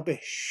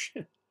rubbish.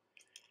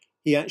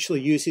 He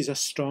actually uses a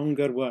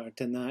stronger word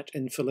than that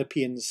in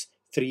Philippians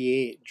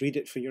 3:8. Read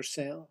it for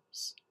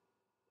yourselves.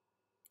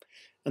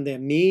 And the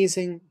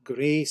amazing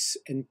grace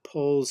in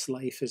Paul's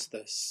life is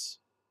this,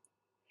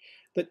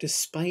 that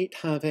despite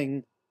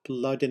having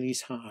blood in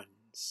his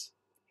hands,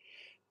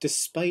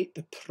 despite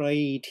the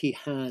pride he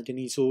had in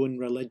his own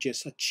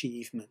religious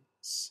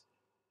achievements,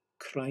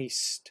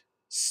 Christ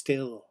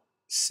still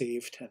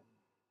saved him.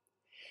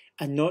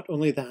 And not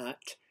only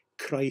that,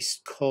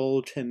 Christ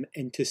called him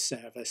into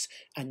service.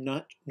 And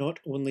not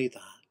only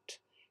that,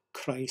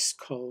 Christ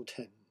called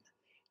him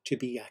to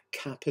be a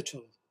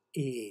capital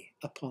A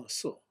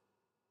apostle.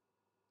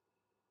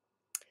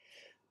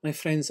 My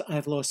friends,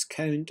 I've lost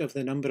count of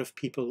the number of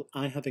people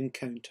I have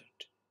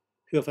encountered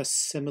who have a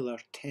similar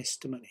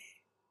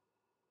testimony.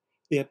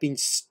 They have been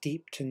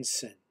steeped in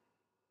sin.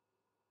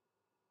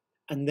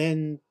 And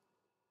then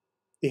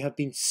they have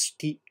been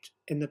steeped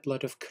in the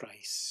blood of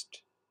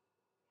Christ.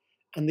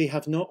 And they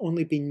have not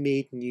only been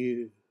made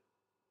new,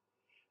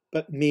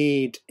 but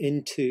made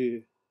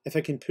into, if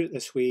I can put it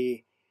this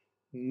way,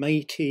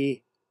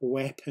 mighty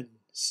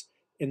weapons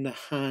in the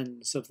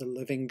hands of the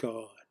living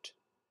God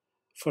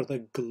for the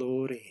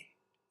glory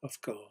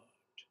of God.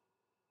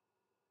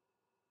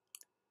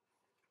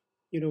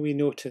 You know, we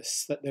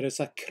notice that there is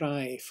a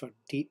cry for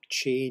deep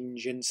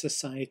change in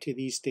society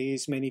these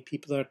days. Many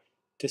people are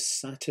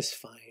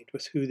dissatisfied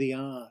with who they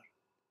are.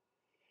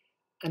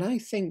 And I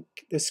think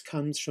this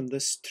comes from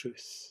this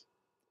truth,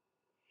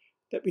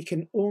 that we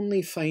can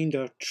only find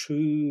our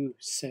true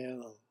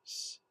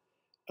selves,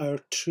 our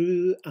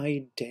true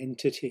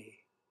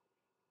identity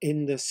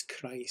in this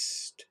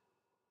Christ.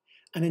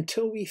 And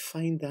until we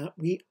find that,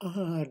 we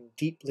are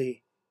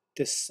deeply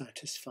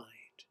dissatisfied.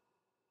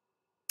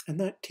 And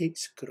that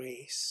takes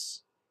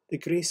grace, the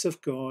grace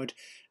of God.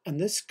 And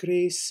this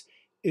grace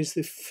is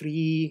the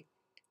free,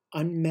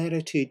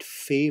 unmerited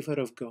favour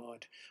of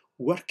God,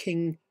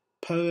 working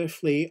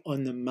powerfully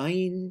on the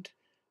mind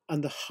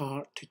and the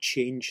heart to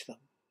change them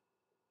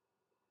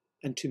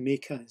and to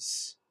make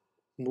us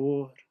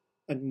more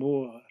and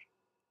more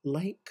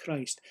like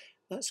Christ.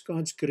 That's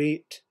God's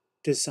great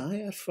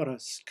desire for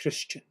us,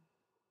 Christian.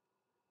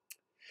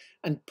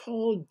 And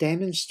Paul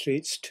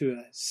demonstrates to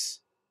us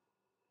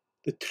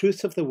the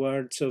truth of the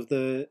words of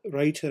the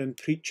writer and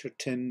preacher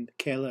Tim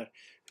Keller,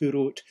 who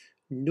wrote,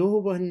 "No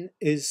one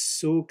is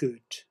so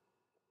good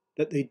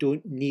that they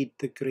don't need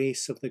the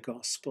grace of the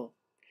gospel,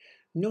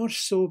 nor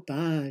so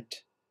bad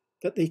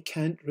that they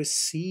can't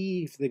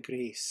receive the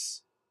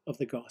grace of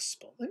the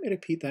gospel. Let me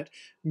repeat that.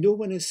 No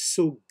one is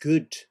so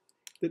good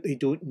that they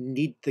don't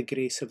need the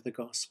grace of the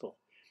gospel,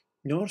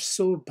 nor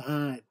so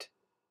bad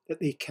that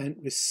they can't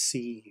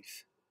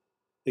receive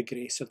the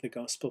grace of the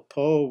gospel.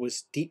 Paul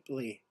was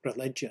deeply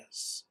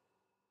religious,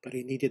 but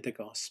he needed the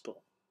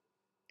gospel.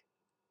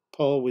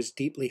 Paul was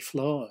deeply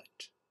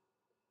flawed,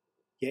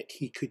 yet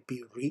he could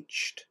be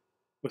reached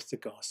with the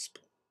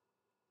gospel.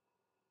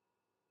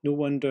 No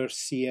wonder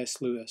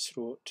C.S. Lewis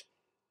wrote,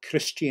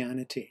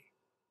 "Christianity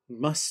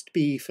must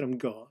be from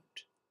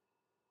God,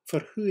 for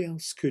who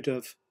else could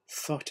have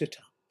thought it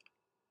up?"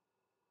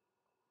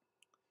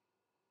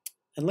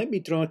 And let me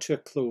draw to a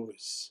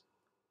close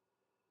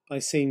by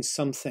saying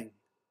something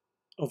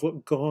of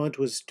what God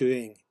was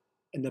doing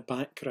in the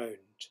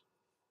background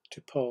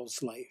to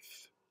Paul's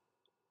life.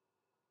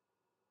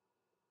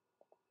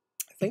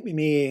 I think we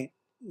may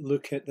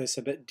look at this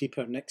a bit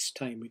deeper next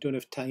time. We don't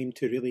have time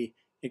to really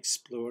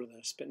explore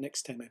this, but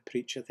next time I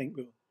preach, I think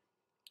we'll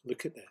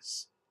look at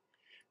this.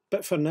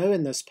 But for now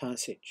in this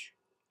passage,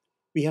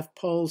 we have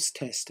Paul's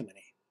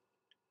testimony.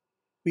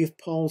 We have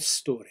Paul's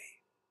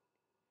story.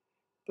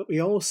 But we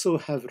also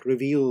have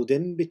revealed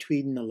in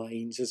between the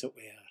lines, as it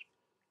were,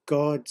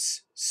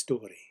 God's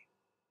story,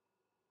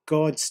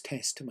 God's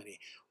testimony,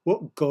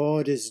 what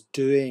God is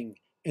doing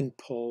in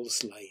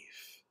Paul's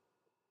life.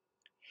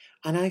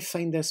 And I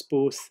find this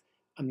both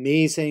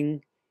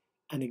amazing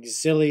and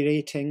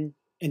exhilarating,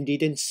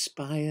 indeed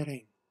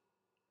inspiring.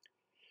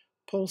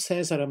 Paul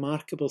says a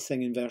remarkable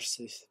thing in verse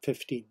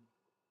 15.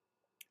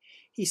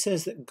 He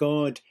says that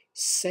God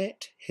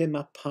set him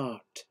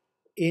apart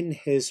in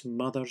his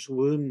mother's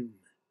womb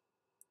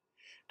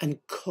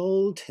and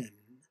called him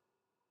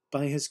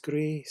by his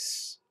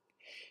grace.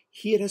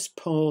 Here is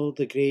Paul,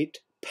 the great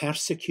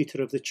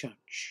persecutor of the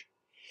church,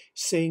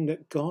 saying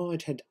that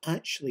God had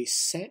actually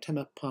set him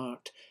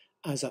apart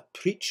as a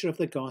preacher of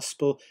the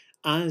gospel,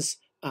 as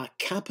a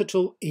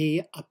capital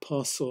A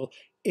apostle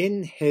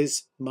in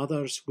his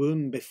mother's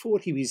womb before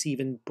he was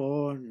even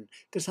born.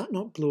 Does that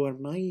not blow our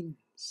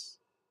minds?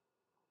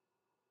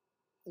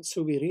 And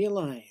so we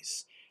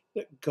realise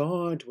that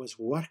God was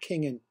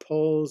working in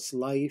Paul's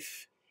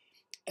life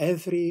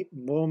every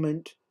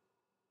moment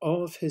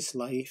of his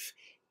life,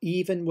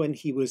 even when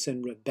he was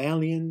in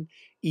rebellion,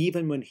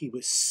 even when he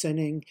was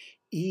sinning,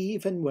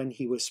 even when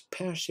he was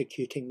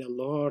persecuting the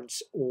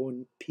Lord's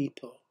own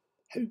people.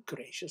 How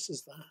gracious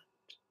is that?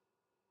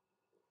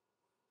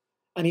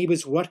 And he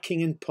was working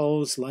in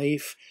Paul's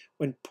life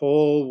when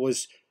Paul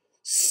was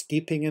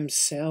steeping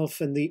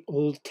himself in the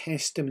Old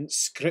Testament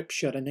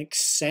scripture and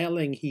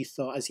excelling, he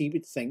thought, as he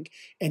would think,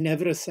 in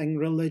everything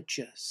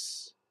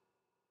religious.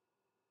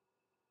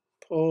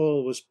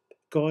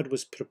 God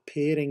was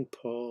preparing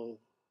Paul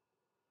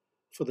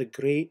for the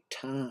great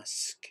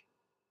task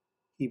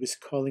he was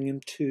calling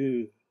him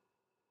to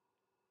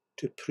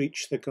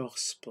preach the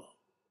gospel,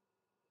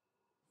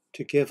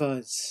 to give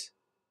us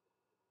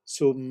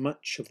so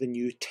much of the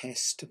New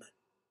Testament.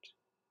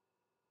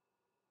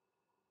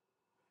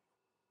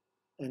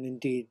 And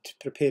indeed,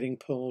 preparing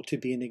Paul to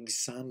be an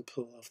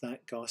example of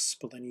that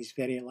gospel in his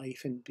very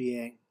life and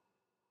being.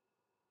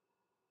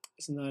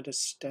 Isn't that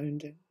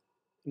astounding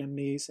and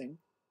amazing?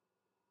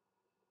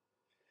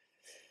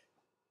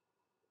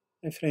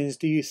 My friends,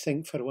 do you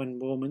think for one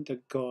moment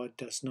that God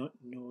does not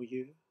know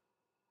you?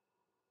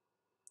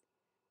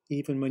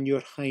 Even when you're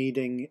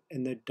hiding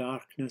in the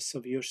darkness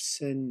of your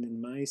sin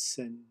and my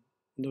sin,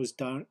 in those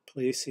dark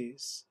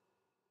places,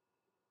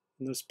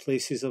 in those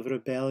places of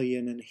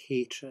rebellion and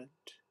hatred,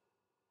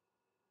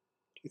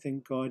 do you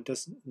think God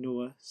doesn't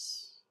know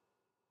us?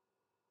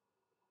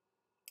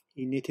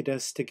 He knitted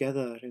us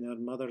together in our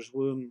mother's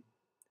womb.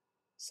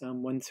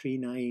 Psalm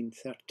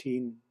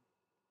 139:13.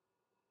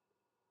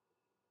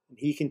 And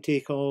he can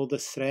take all the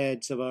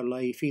threads of our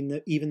life,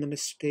 even the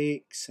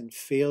mistakes and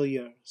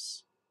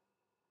failures,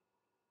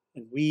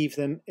 and weave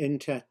them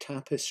into a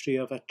tapestry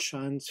of a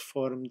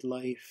transformed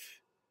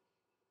life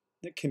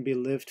that can be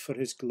lived for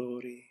his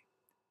glory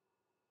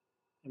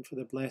and for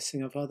the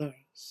blessing of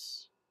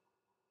others.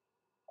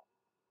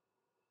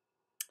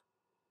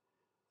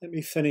 Let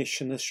me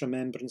finish on this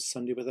Remembrance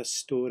Sunday with a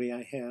story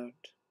I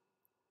heard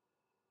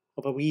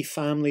of a wee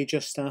family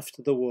just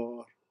after the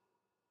war.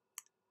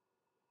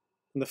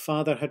 And the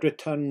father had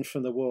returned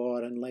from the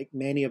war, and like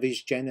many of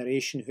his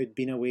generation who had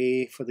been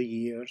away for the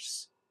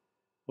years,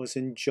 was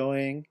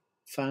enjoying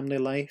family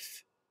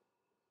life.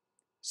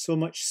 So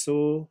much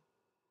so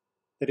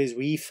that his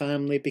wee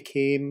family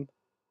became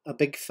a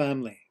big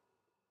family.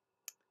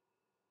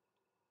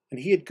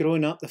 And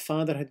the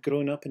father had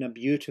grown up in a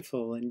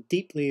beautiful and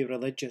deeply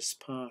religious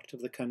part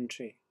of the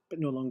country, but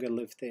no longer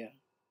lived there.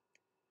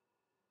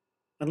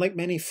 And like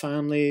many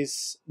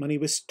families, money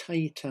was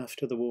tight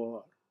after the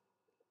war.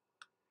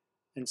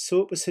 And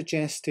so it was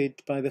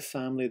suggested by the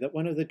family that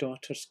one of the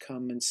daughters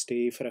come and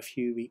stay for a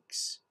few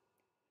weeks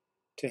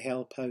to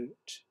help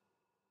out.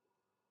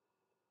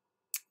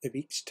 The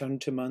weeks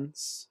turned to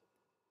months,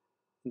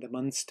 and the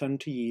months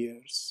turned to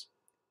years.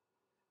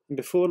 And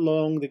before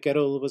long, the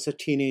girl was a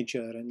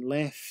teenager and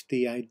left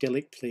the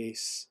idyllic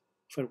place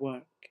for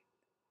work.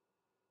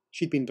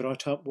 She'd been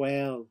brought up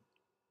well,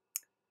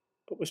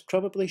 but was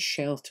probably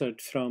sheltered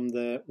from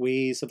the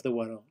ways of the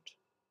world.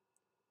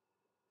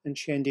 And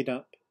she ended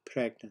up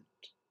pregnant.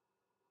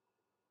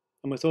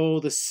 And with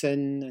all the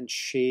sin and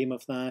shame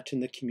of that in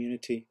the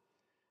community,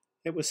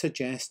 it was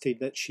suggested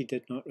that she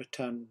did not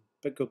return,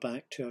 but go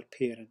back to her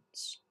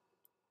parents,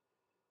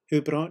 who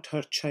brought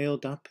her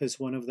child up as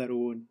one of their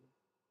own.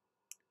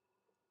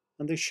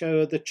 And they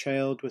showered the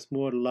child with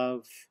more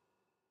love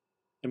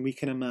than we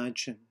can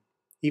imagine,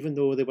 even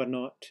though they were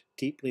not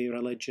deeply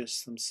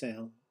religious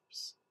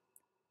themselves.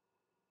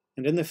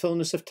 And in the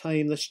fullness of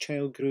time, this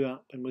child grew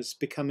up and was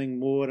becoming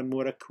more and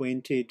more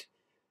acquainted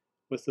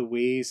with the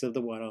ways of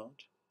the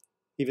world,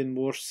 even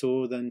more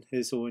so than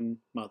his own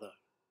mother,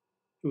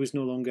 who was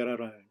no longer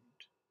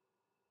around.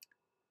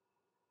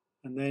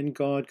 And then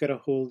God got a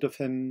hold of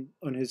him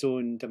on his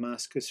own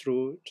Damascus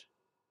road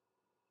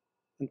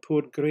and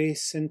poured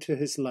grace into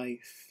his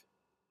life,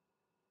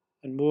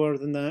 and more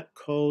than that,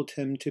 called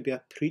him to be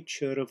a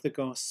preacher of the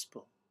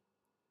gospel.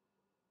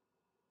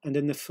 And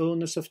in the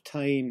fullness of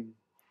time,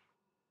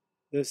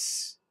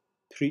 this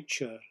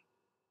preacher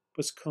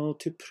was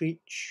called to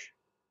preach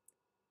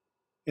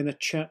in a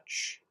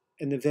church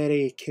in the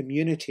very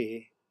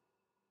community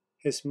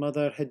his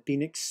mother had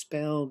been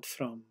expelled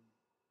from.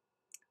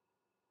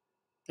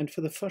 And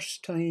for the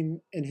first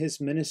time in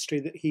his ministry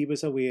that he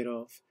was aware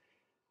of,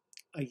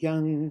 a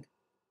young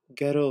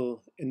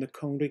girl in the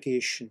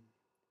congregation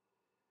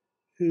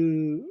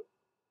who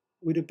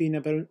would have been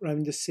about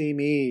around the same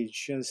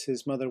age as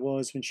his mother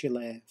was when she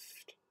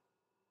left,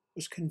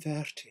 was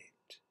converted.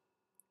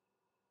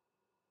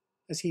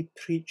 As he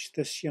preached,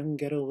 this young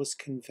girl was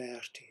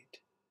converted.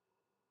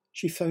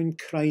 She found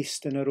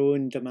Christ in her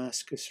own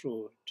Damascus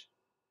road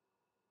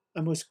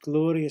and was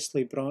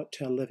gloriously brought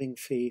to a living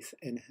faith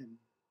in him.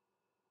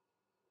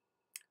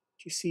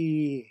 Do you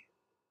see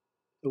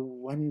the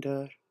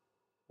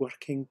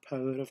wonder-working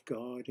power of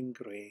God and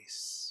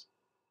grace?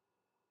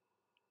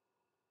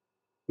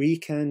 We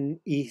can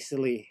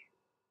easily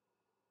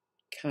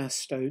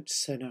cast out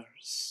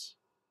sinners.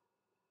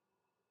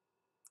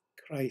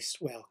 Christ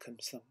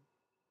welcomes them,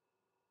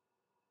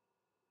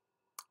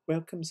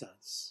 welcomes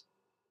us.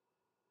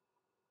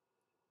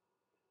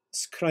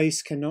 As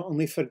Christ can not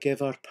only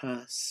forgive our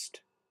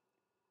past,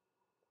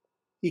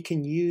 he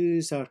can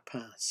use our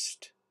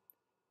past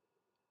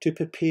to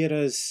prepare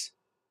us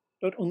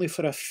not only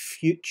for a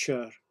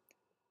future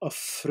of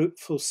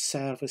fruitful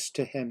service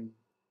to him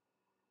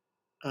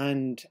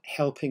and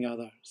helping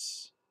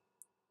others,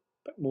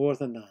 but more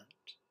than that,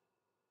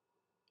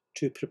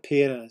 to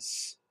prepare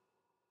us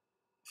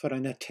for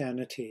an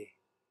eternity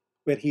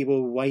where he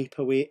will wipe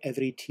away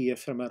every tear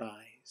from our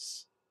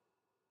eyes,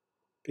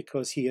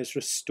 because he has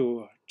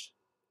restored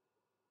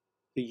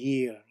the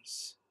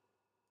years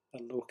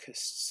the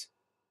locusts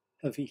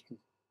have eaten.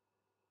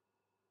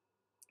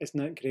 Isn't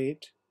that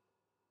great?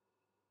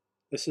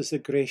 This is the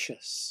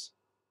gracious,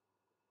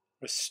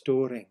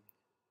 restoring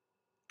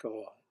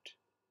God.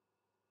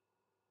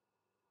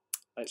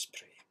 Let's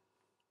pray.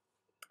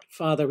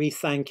 Father, we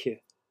thank you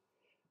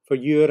for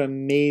your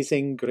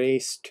amazing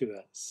grace to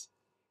us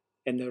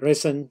in the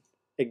risen,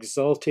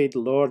 exalted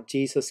Lord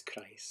Jesus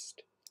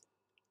Christ.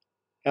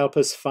 Help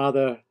us,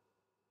 Father,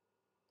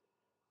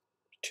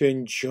 to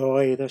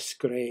enjoy this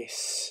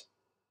grace,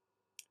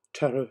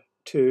 to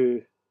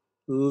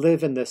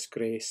live in this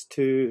grace,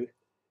 to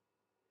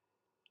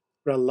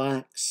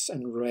relax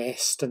and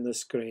rest in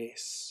this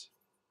grace,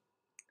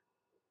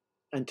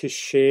 and to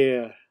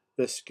share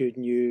this good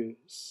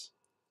news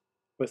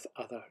with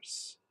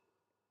others.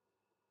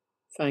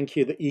 Thank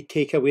you that you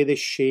take away the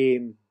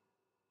shame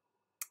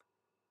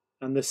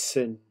and the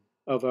sin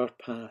of our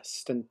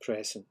past and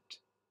present,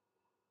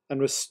 and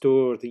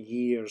restore the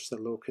years the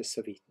locusts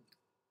have eaten.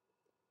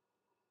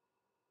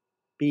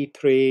 Be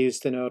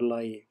praised in our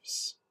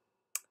lives.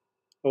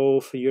 Oh,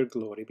 for your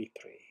glory we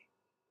pray.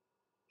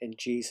 In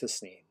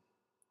Jesus' name,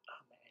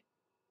 amen.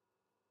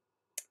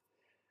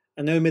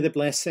 And now may the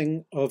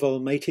blessing of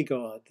Almighty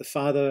God, the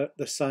Father,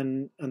 the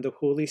Son, and the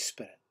Holy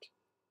Spirit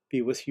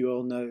be with you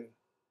all now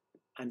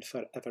and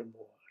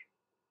forevermore.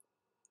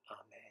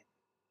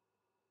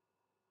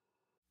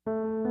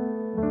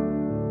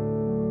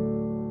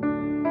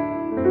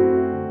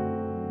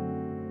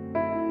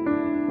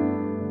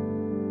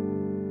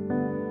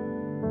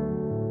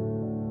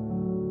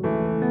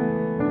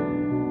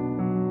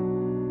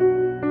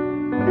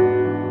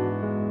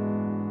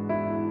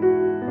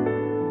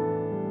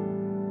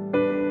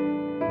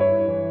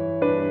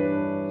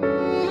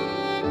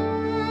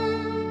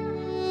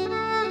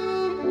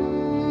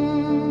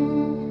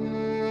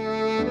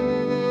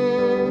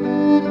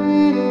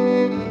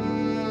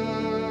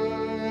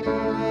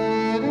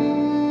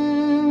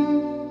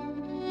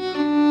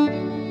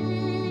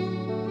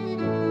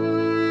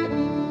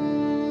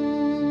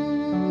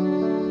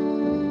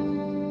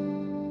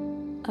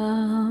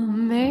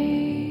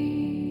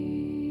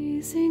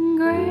 Amazing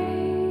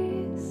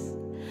grace,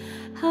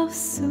 how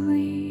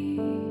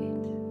sweet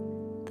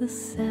the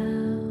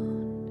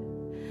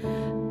sound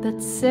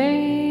that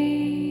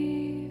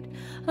saved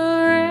a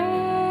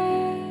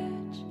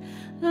wretch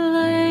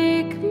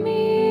like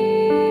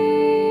me.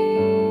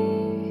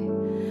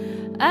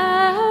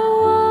 I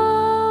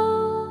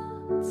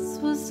once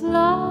was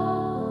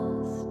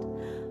lost,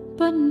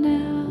 but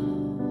now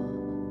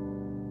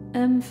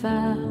am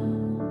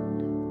found,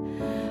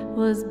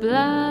 was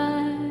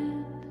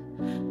blind,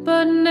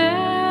 but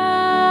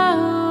now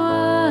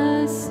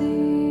I see.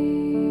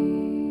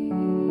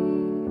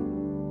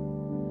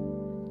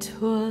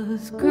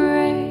 'Twas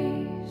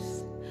grace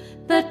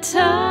that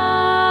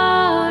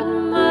taught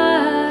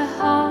my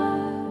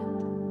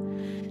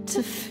heart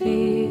to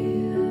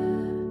fear,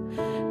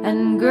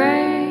 and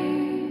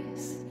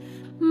grace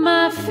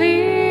my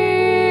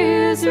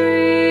fears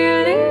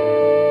relieved.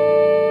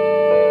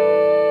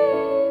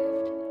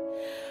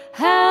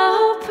 How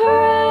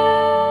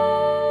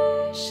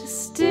precious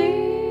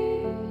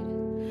did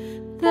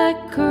that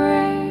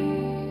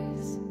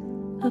grace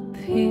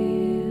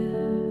appear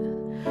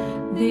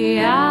the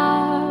hour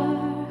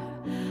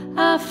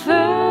I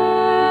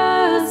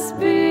first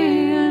believed.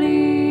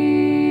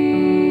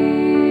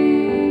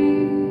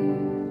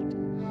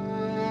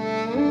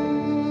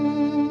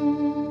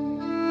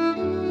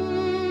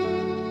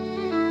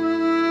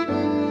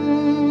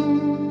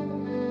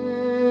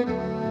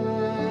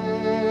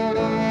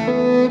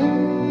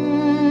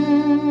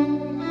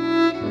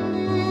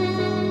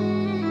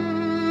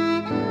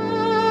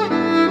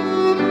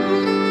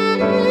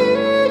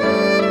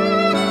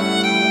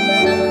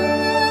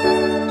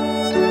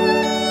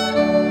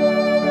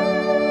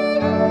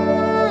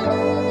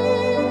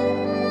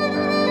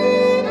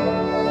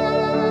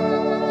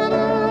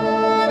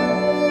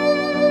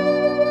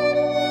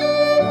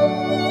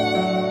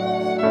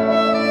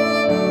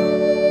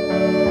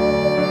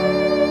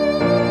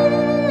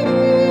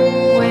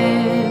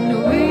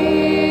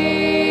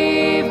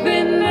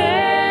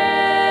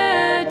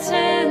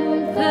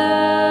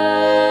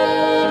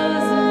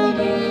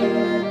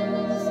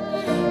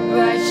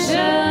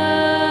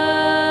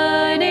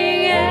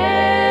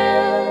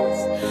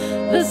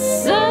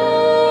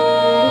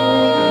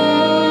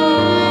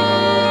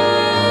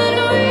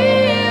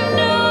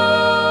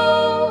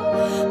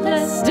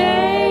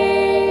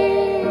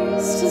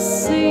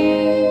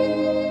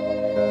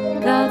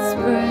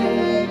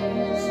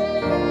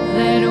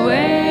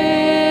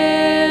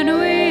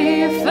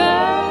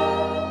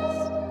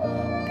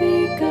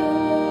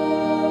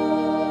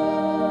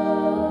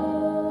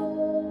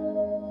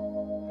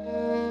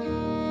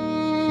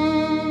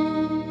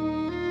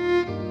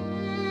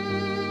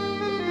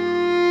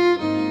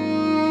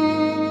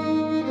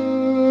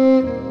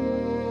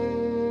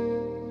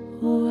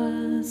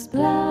 Was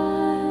blind.